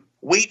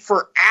 Wait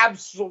for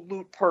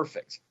absolute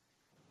perfect.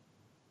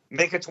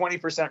 Make a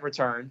 20%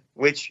 return,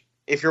 which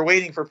if you're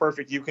waiting for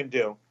perfect, you can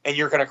do, and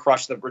you're going to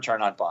crush the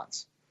return on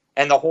bonds.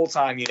 And the whole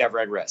time you never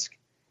had risk.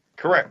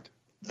 Correct.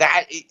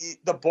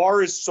 The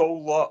bar is so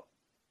low,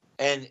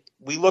 and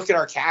we look at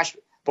our cash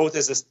both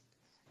as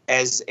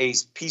a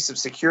piece of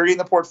security in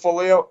the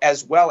portfolio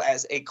as well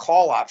as a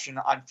call option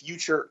on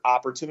future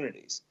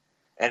opportunities.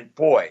 And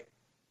boy,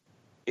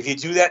 if you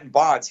do that in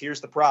bonds,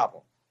 here's the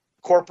problem.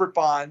 Corporate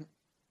bond,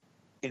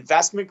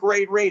 investment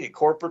grade rated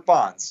corporate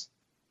bonds,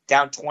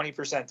 down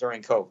 20%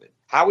 during COVID.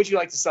 How would you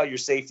like to sell your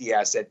safety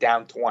asset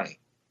down 20?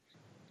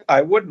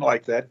 I wouldn't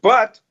like that.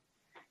 But,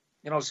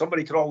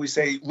 somebody could always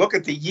say, look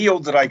at the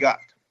yield that I got.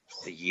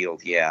 The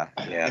yield, yeah.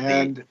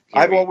 And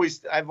I've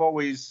always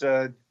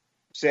said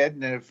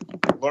and have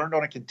learned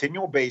on a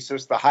continual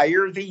basis, the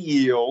higher the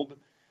yield,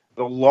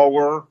 the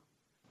lower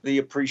the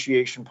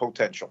appreciation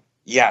potential.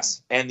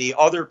 Yes. And the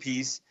other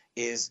piece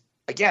is,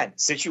 again,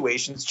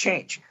 situations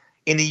change.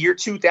 In the year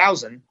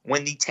 2000,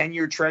 when the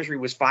 10-year treasury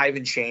was 5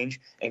 and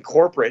change, and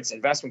corporates,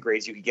 investment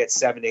grades, you could get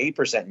 7 to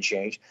 8% and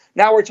change.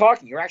 Now we're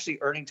talking, you're actually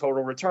earning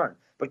total return.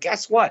 But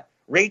guess what?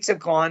 Rates have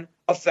gone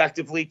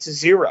effectively to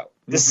zero.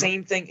 The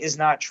same thing is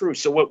not true.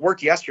 So what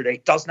worked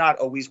yesterday does not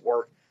always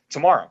work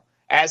tomorrow,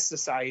 as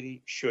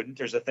society shouldn't.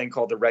 There's a thing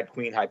called the Red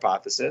Queen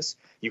hypothesis.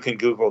 You can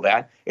Google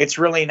that. It's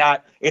really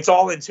not, it's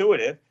all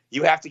intuitive.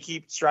 You have to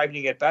keep striving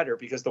to get better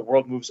because the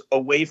world moves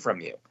away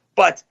from you.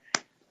 But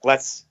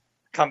let's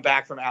come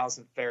back from Alice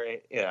in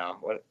Fairy,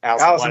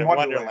 Alice in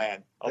Wonderland.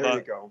 There Although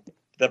you go.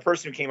 the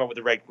person who came up with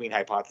the Red Queen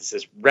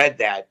hypothesis read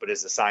that, but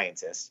as a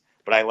scientist.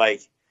 But I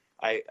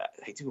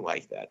do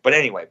like that. But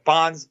anyway,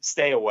 bonds,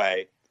 stay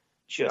away.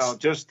 I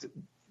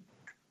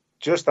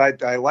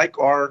like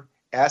our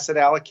asset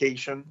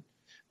allocation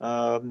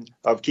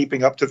of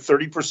keeping up to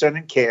 30%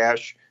 in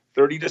cash,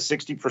 30 to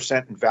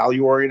 60% in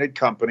value-oriented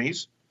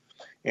companies,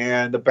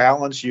 and the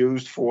balance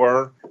used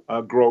for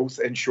growth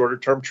and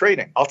shorter-term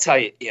trading. I'll tell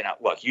you,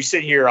 look, you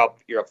sit here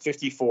you're up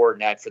 54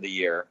 net for the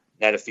year,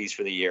 net of fees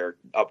for the year,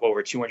 up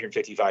over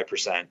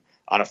 255%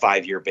 on a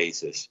 5-year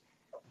basis.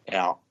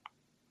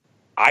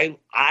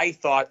 I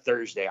thought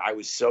Thursday, I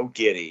was so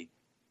giddy.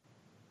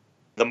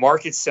 The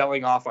market's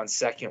selling off on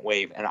second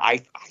wave, and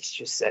I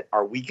just said,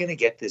 are we going to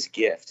get this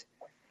gift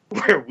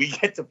where we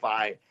get to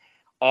buy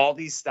all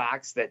these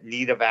stocks that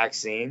need a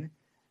vaccine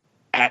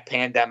at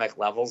pandemic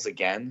levels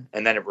again?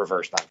 And then it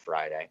reversed on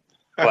Friday.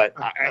 But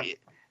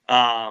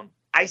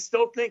I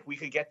still think we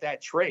could get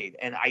that trade.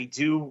 And I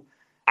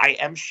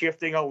am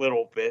shifting a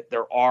little bit.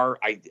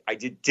 I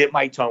did dip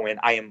my toe in.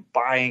 I am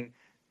buying,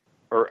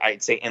 or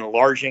I'd say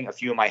enlarging a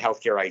few of my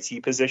healthcare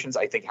IT positions.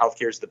 I think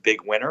healthcare is the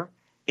big winner,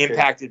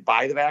 impacted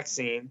by the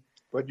vaccine.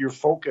 But you're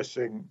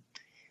focusing,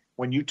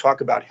 when you talk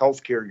about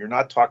healthcare, you're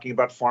not talking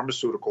about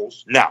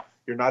pharmaceuticals. No.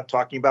 You're not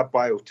talking about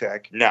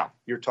biotech. No.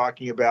 You're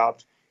talking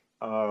about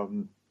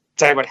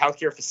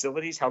healthcare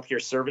facilities,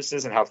 healthcare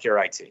services, and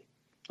healthcare IT.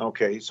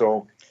 Okay,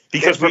 so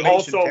because we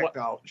also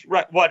technology.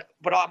 Right, but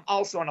I'm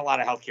also in a lot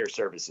of healthcare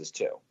services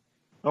too.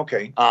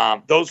 Okay.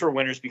 Those are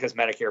winners because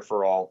Medicare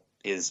for all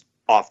is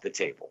off the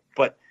table.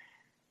 But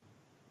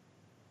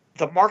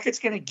the market's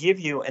going to give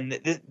you, and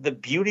the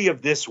beauty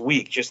of this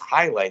week just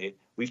highlighted,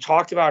 we've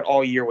talked about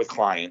all year with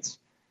clients,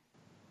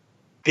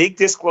 big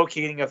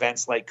dislocating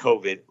events like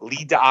COVID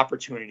lead to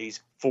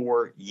opportunities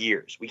for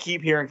years. We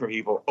keep hearing from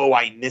people, oh,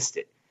 I missed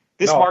it.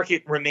 This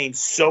market remains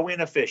so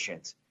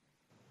inefficient.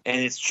 And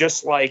it's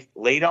just like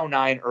late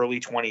 2009, early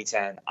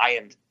 2010.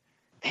 I'm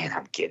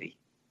giddy.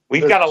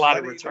 We've got a lot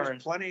of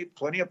returns. There's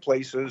plenty of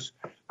places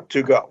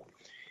to go.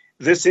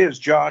 This is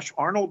Josh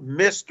Arnold,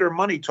 Mr.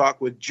 Money Talk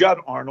with Judd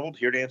Arnold,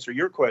 here to answer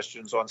your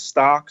questions on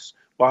stocks,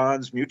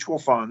 bonds, mutual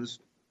funds,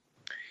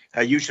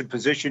 how you should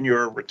position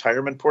your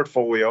retirement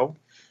portfolio.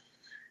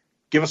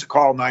 Give us a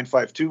call,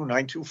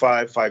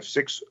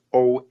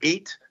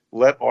 952-925-5608.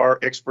 Let our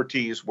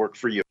expertise work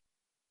for you.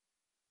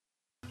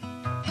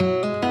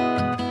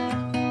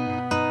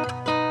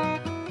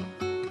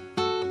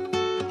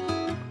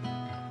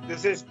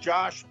 This is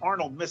Josh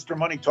Arnold, Mr.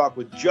 Money Talk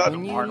with Judd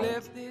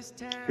Arnold,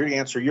 here to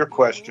answer your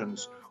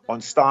questions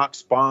on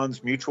stocks,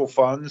 bonds, mutual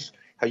funds,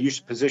 how you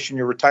should position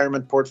your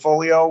retirement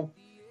portfolio.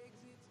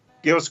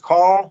 Give us a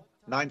call,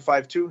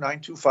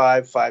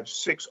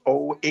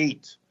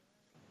 952-925-5608.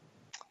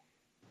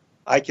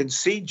 I can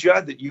see,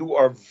 Judd, that you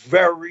are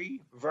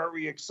very,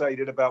 very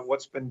excited about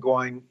what's been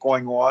going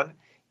on,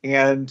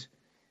 and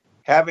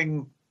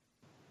I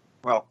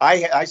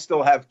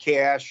still have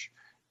cash.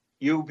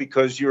 You,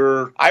 because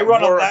you're I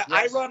run a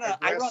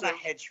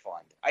hedge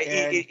fund.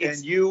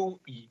 And you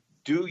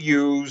do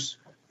use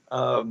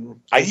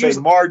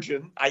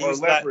margin or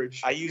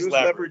leverage. I use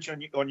leverage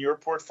on your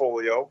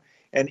portfolio,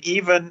 and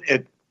even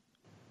at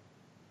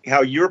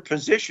how you're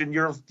positioned,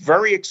 you're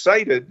very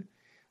excited.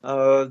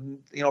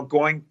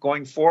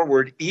 Going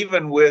forward,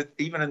 even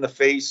in the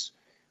face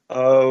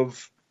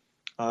of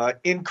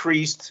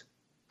increased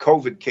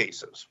COVID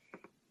cases.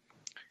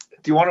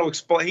 Do you want to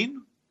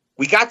explain?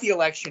 We got the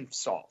election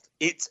solved.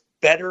 It's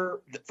better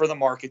for the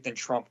market than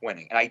Trump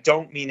winning. And I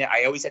don't mean it.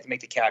 I always have to make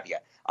the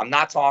caveat. I'm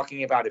not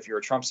talking about if you're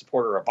a Trump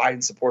supporter or a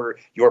Biden supporter,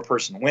 your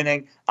person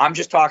winning. I'm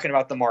just talking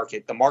about the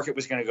market. The market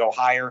was going to go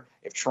higher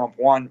if Trump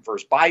won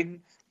versus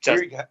Biden.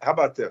 How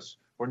about this?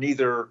 We're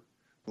neither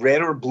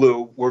red or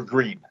blue. We're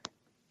green.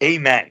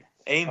 Amen.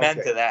 Amen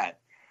to that.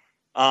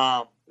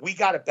 We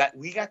got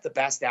the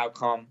best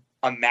outcome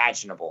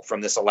imaginable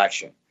from this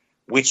election,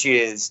 which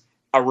is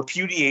a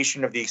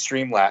repudiation of the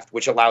extreme left,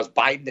 which allows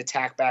Biden to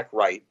tack back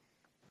right,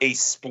 a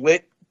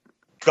split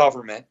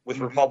government with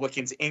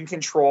Republicans in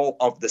control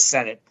of the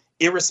Senate,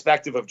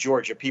 irrespective of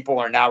Georgia. People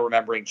are now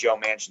remembering Joe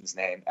Manchin's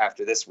name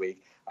after this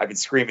week. I've been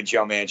screaming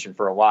Joe Manchin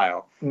for a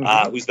while,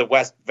 who's the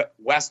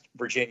West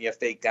Virginia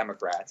fake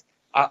Democrat.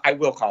 I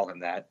will call him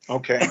that.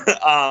 Okay.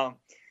 The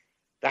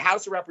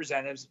House of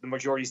Representatives, the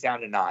majority's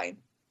down to 9.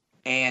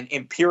 And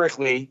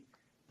empirically,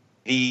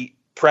 the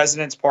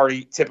president's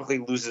party typically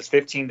loses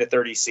 15 to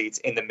 30 seats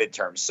in the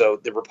midterms. So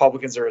the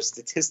Republicans are a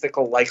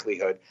statistical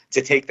likelihood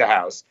to take the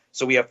House.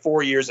 So we have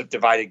 4 years of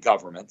divided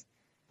government.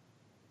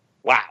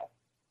 Wow.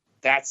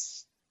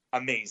 That's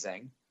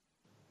amazing.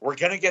 We're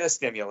going to get a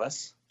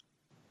stimulus.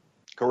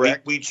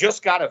 Correct. We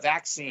just got a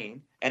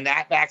vaccine, and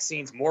that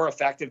vaccine's more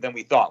effective than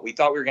we thought. We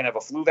thought we were going to have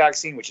a flu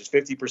vaccine, which is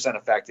 50%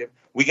 effective.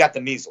 We got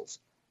the measles.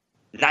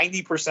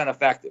 90%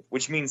 effective,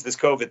 which means this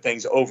COVID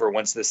thing's over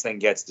once this thing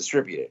gets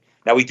distributed.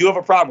 Now, we do have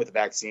a problem with the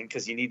vaccine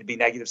because you need to be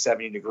negative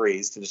 70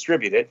 degrees to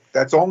distribute it.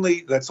 That's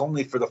only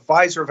for the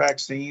Pfizer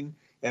vaccine,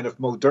 and if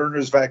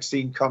Moderna's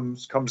vaccine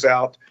comes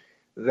out,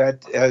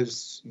 that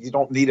as you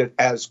don't need it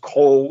as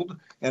cold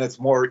and it's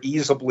more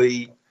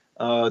easily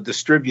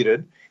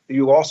distributed.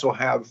 You also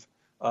have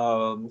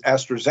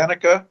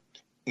AstraZeneca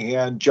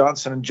and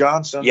Johnson and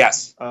Johnson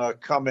Yes.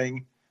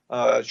 coming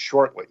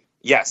shortly.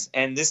 Yes.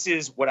 And this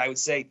is what I would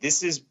say.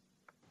 This is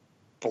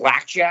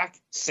blackjack,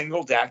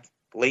 single deck,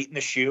 late in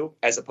the shoe,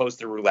 as opposed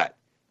to roulette.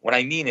 What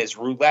I mean is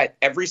roulette,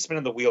 every spin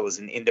of the wheel is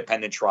an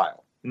independent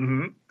trial.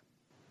 Mm-hmm.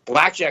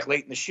 Blackjack,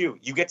 late in the shoe,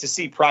 you get to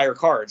see prior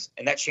cards,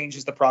 and that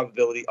changes the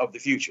probability of the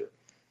future.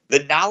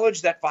 The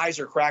knowledge that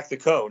Pfizer cracked the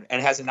code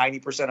and has a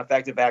 90%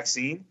 effective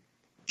vaccine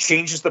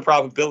changes the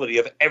probability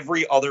of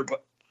every other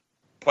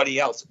buddy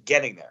else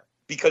getting there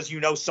because you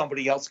know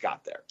somebody else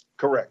got there.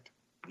 Correct.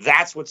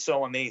 That's what's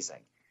so amazing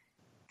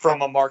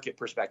from a market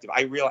perspective.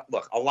 I realize,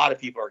 look, a lot of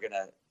people are going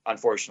to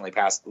unfortunately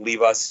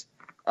leave us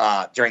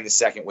during the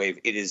second wave.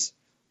 It is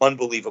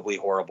unbelievably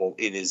horrible.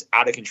 It is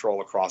out of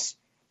control across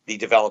the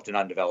developed and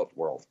undeveloped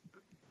world.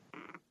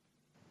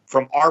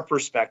 From our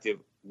perspective,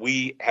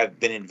 we have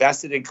been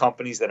invested in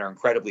companies that are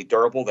incredibly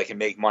durable, that can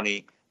make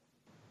money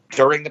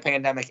during the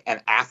pandemic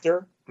and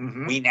after.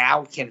 Mm-hmm. We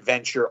now can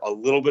venture a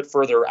little bit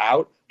further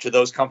out to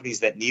those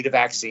companies that need a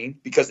vaccine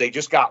because they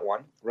just got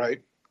one.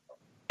 Right.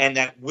 And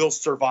that will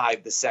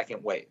survive the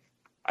second wave.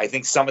 I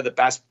think some of the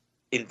best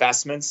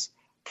investments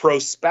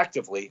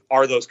prospectively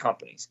are those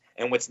companies.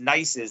 And what's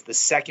nice is the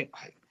second,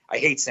 I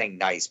hate saying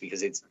nice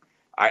because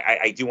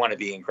I do want to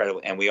be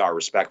incredible, and we are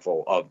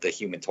respectful of the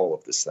human toll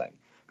of this thing.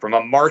 From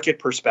a market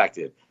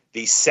perspective,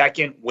 the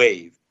second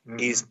wave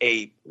is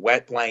a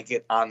wet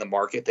blanket on the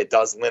market that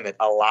does limit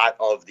a lot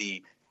of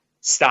the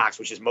stocks,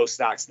 which is most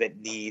stocks that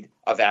need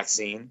a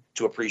vaccine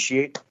to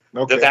appreciate.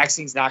 Okay. The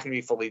vaccine's not going to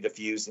be fully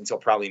diffused until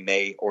probably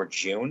May or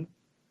June.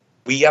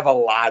 We have a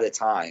lot of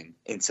time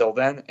until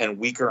then, and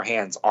weaker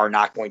hands are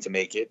not going to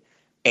make it.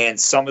 And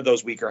some of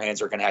those weaker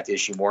hands are going to have to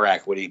issue more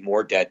equity,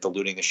 more debt,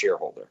 diluting the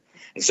shareholder.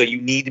 And so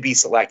you need to be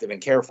selective and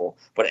careful.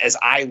 But as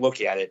I look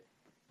at it,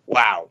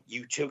 wow,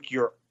 you took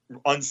your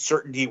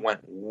uncertainty went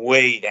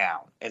way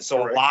down. And so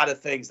Correct. A lot of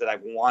things that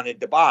I've wanted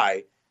to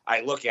buy,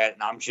 I look at it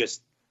and I'm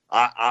just,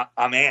 I'm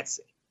antsy.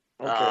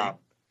 Okay.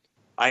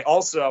 I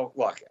also,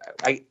 look,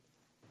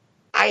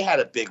 I had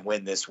a big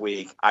win this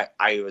week.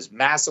 I was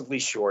massively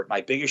short,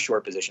 my biggest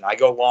short position. I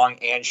go long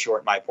and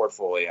short my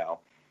portfolio.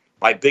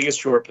 My biggest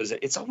short position,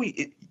 it's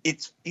always,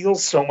 it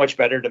feels so much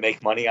better to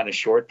make money on a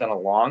short than a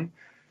long.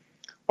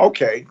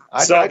 Okay.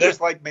 I So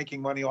just like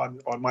making money on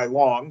my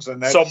longs. And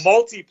that's, So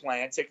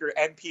Multiplan, ticker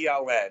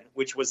MPLN,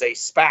 which was a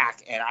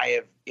SPAC, and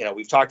I have,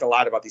 we've talked a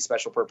lot about these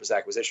special purpose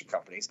acquisition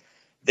companies.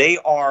 They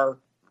are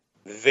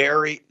a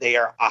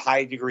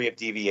high degree of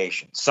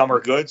deviation. Some are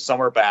good, some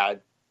are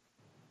bad.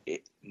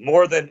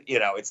 More than,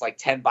 it's like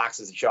 10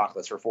 boxes of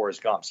chocolates for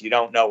Forrest Gumps. You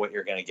don't know what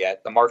you're going to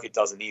get. The market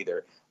doesn't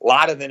either. A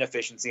lot of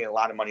inefficiency and a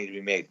lot of money to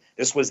be made.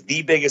 This was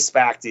the biggest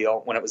SPAC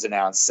deal when it was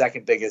announced,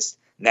 second biggest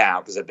now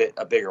because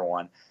a bigger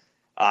one.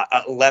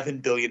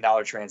 $11 billion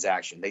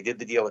transaction. They did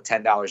the deal at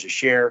 $10 a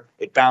share.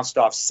 It bounced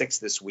off 6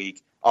 this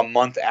week, a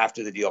month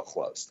after the deal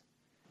closed.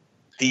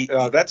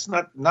 that's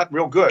not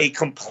real good. A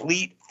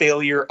complete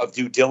failure of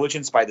due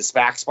diligence by the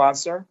SPAC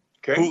sponsor,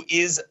 Okay. who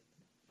is,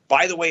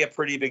 by the way, a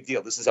pretty big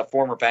deal. This is a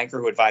former banker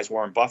who advised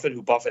Warren Buffett,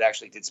 who Buffett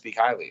actually did speak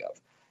highly of,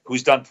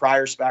 who's done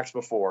prior SPACs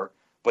before.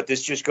 But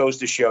this just goes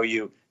to show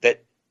you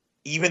that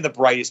even the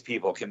brightest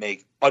people can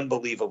make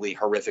unbelievably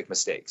horrific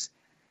mistakes.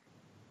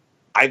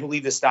 I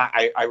believe the stock.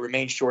 I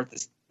remain short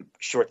the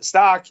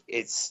stock.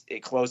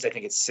 It closed. I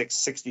think it's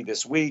 660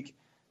 this week.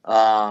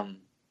 I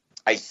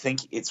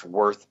think it's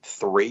worth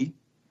 $3.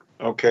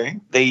 Okay.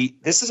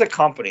 This is a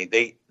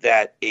company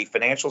that a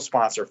financial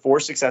sponsor, 4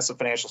 successive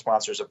financial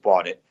sponsors have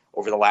bought it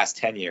over the last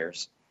 10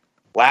 years.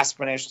 Last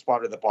financial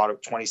sponsor that bought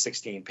it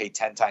 2016 paid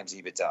 10 times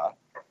EBITDA.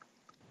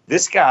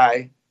 This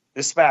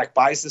SPAC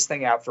buys this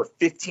thing out for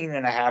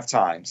 15.5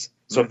 times,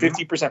 so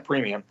 50%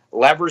 premium,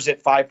 levers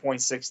it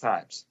 5.6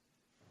 times.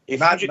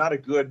 Not a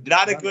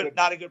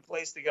good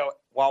place to go.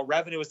 While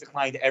revenue has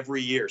declined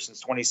every year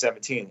since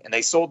 2017, and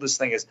they sold this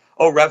thing as,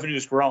 revenue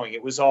is growing.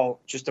 It was all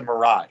just a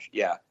mirage.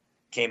 Yeah,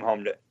 came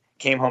home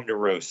to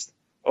roost.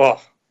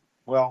 Oh,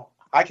 well,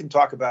 I can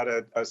talk about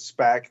a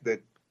SPAC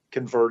that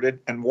converted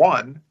and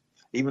won,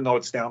 even though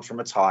it's down from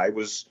its high,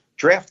 was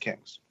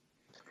DraftKings.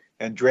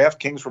 And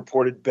DraftKings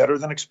reported better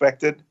than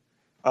expected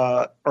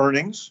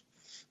earnings,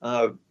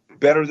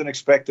 better than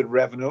expected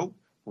revenue,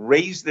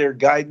 raised their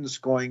guidance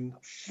going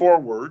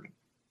forward.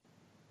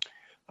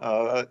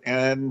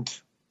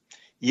 And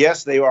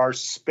yes, they are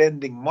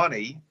spending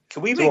money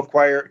to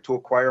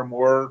acquire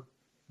more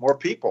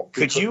people.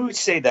 Could you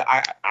say that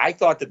I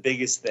thought the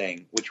biggest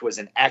thing, which was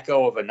an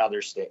echo of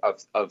another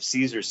of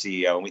Caesar's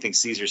CEO, and we think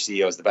Caesar's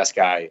CEO is the best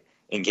guy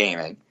in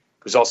gaming,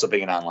 who's also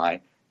big in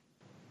online.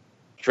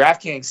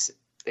 DraftKings,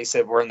 they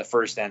said we're in the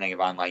first inning of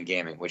online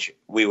gaming, which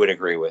we would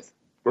agree with.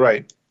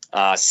 Right.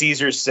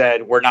 Caesar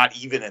said we're not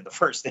even in the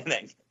first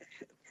inning.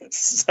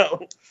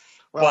 So,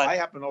 well, I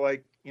happen to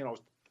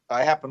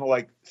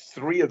like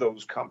 3 of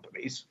those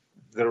companies.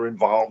 that are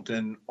involved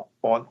in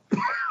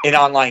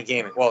online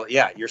gaming. Well,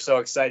 yeah, you're so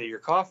excited you're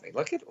coughing.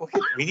 Look at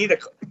we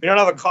don't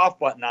have a cough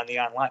button on the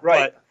online,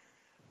 right?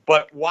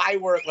 But why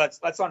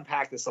let's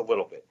unpack this a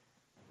little bit.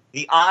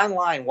 The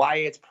online, why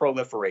it's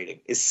proliferating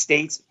is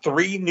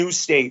 3 new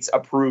states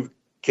approved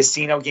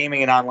casino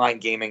gaming and online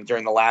gaming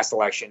during the last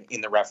election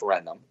in the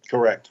referendum.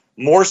 Correct.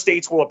 More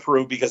states will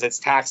approve because it's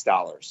tax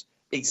dollars.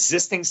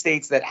 Existing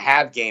states that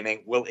have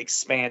gaming will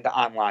expand to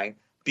online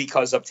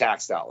because of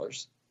tax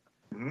dollars.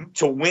 Mm-hmm.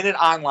 To win it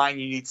online,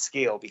 you need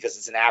scale because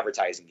it's an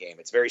advertising game.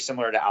 It's very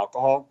similar to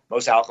alcohol.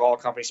 Most alcohol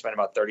companies spend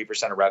about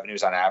 30% of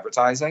revenues on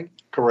advertising.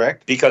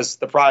 Correct. Because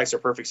the products are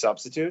perfect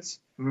substitutes.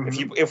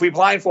 Mm-hmm. If we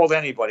blindfold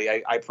anybody,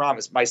 I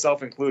promise,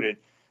 myself included,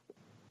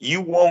 you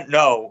won't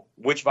know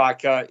which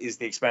vodka is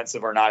the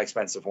expensive or not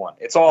expensive one.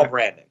 It's all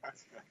branding.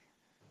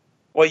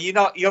 Well,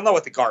 you'll know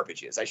what the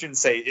garbage is. I shouldn't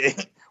say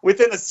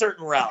within a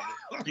certain realm,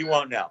 you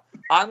won't know.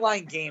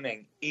 Online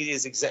gaming, it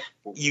is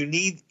you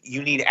need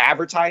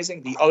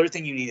advertising. The other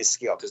thing you need is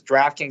scale because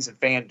DraftKings and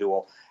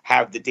FanDuel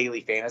have the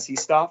daily fantasy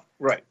stuff,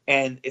 right?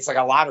 And it's like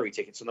a lottery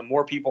ticket. So the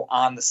more people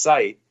on the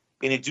site,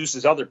 it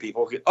induces other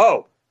people.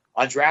 Oh,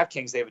 on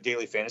DraftKings they have a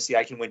daily fantasy.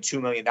 I can win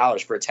 $2 million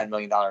for a $10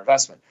 million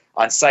investment.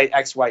 On site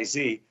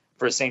XYZ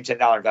for the same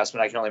 $10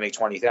 investment, I can only make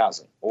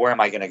 $20,000. Well, where am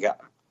I going to go?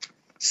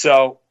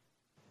 So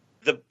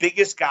the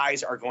biggest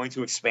guys are going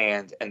to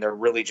expand, and they're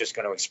really just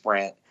going to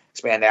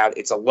expand out.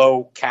 It's a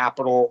low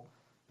capital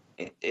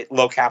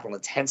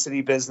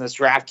intensity business.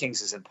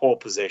 DraftKings is in pole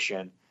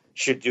position,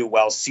 should do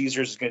well.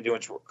 Caesars is going to do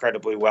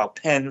incredibly well.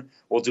 Penn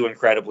will do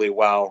incredibly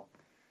well.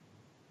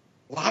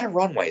 A lot of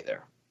runway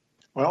there.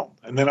 Well,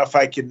 and then if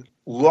I can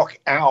look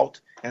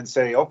out and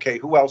say, okay,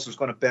 who else is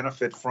going to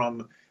benefit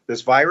from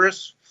this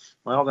virus?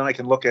 Well, then I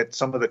can look at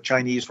some of the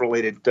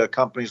Chinese-related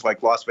companies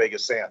like Las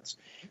Vegas Sands.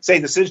 Say,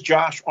 this is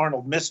Josh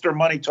Arnold, Mr.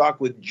 Money Talk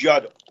with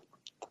Judd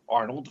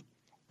Arnold.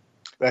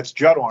 That's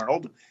Judd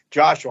Arnold,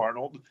 Josh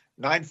Arnold,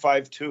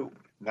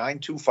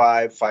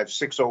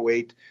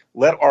 952-925-5608.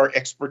 Let our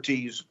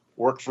expertise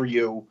work for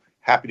you.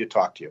 Happy to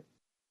talk to you.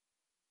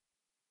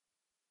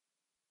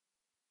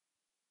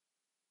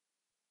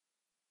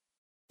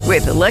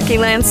 With the Lucky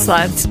Land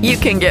Slots, you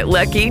can get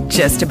lucky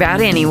just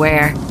about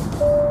anywhere.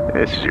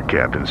 This is your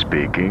captain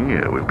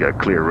speaking. We've got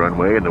clear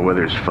runway and the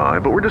weather's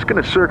fine, but we're just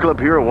going to circle up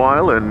here a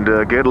while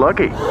and get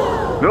lucky.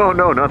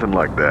 No, nothing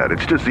like that.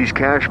 It's just these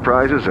cash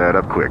prizes add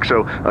up quick.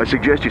 So I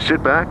suggest you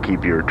sit back,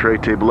 keep your tray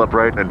table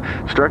upright, and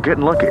start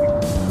getting lucky.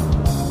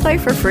 Play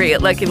for free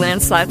at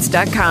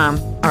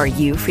LuckyLandSlots.com. Are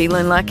you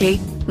feeling lucky?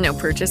 No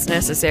purchase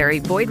necessary.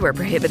 Void where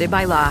prohibited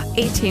by law.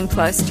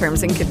 18+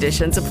 terms and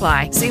conditions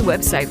apply. See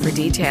website for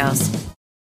details.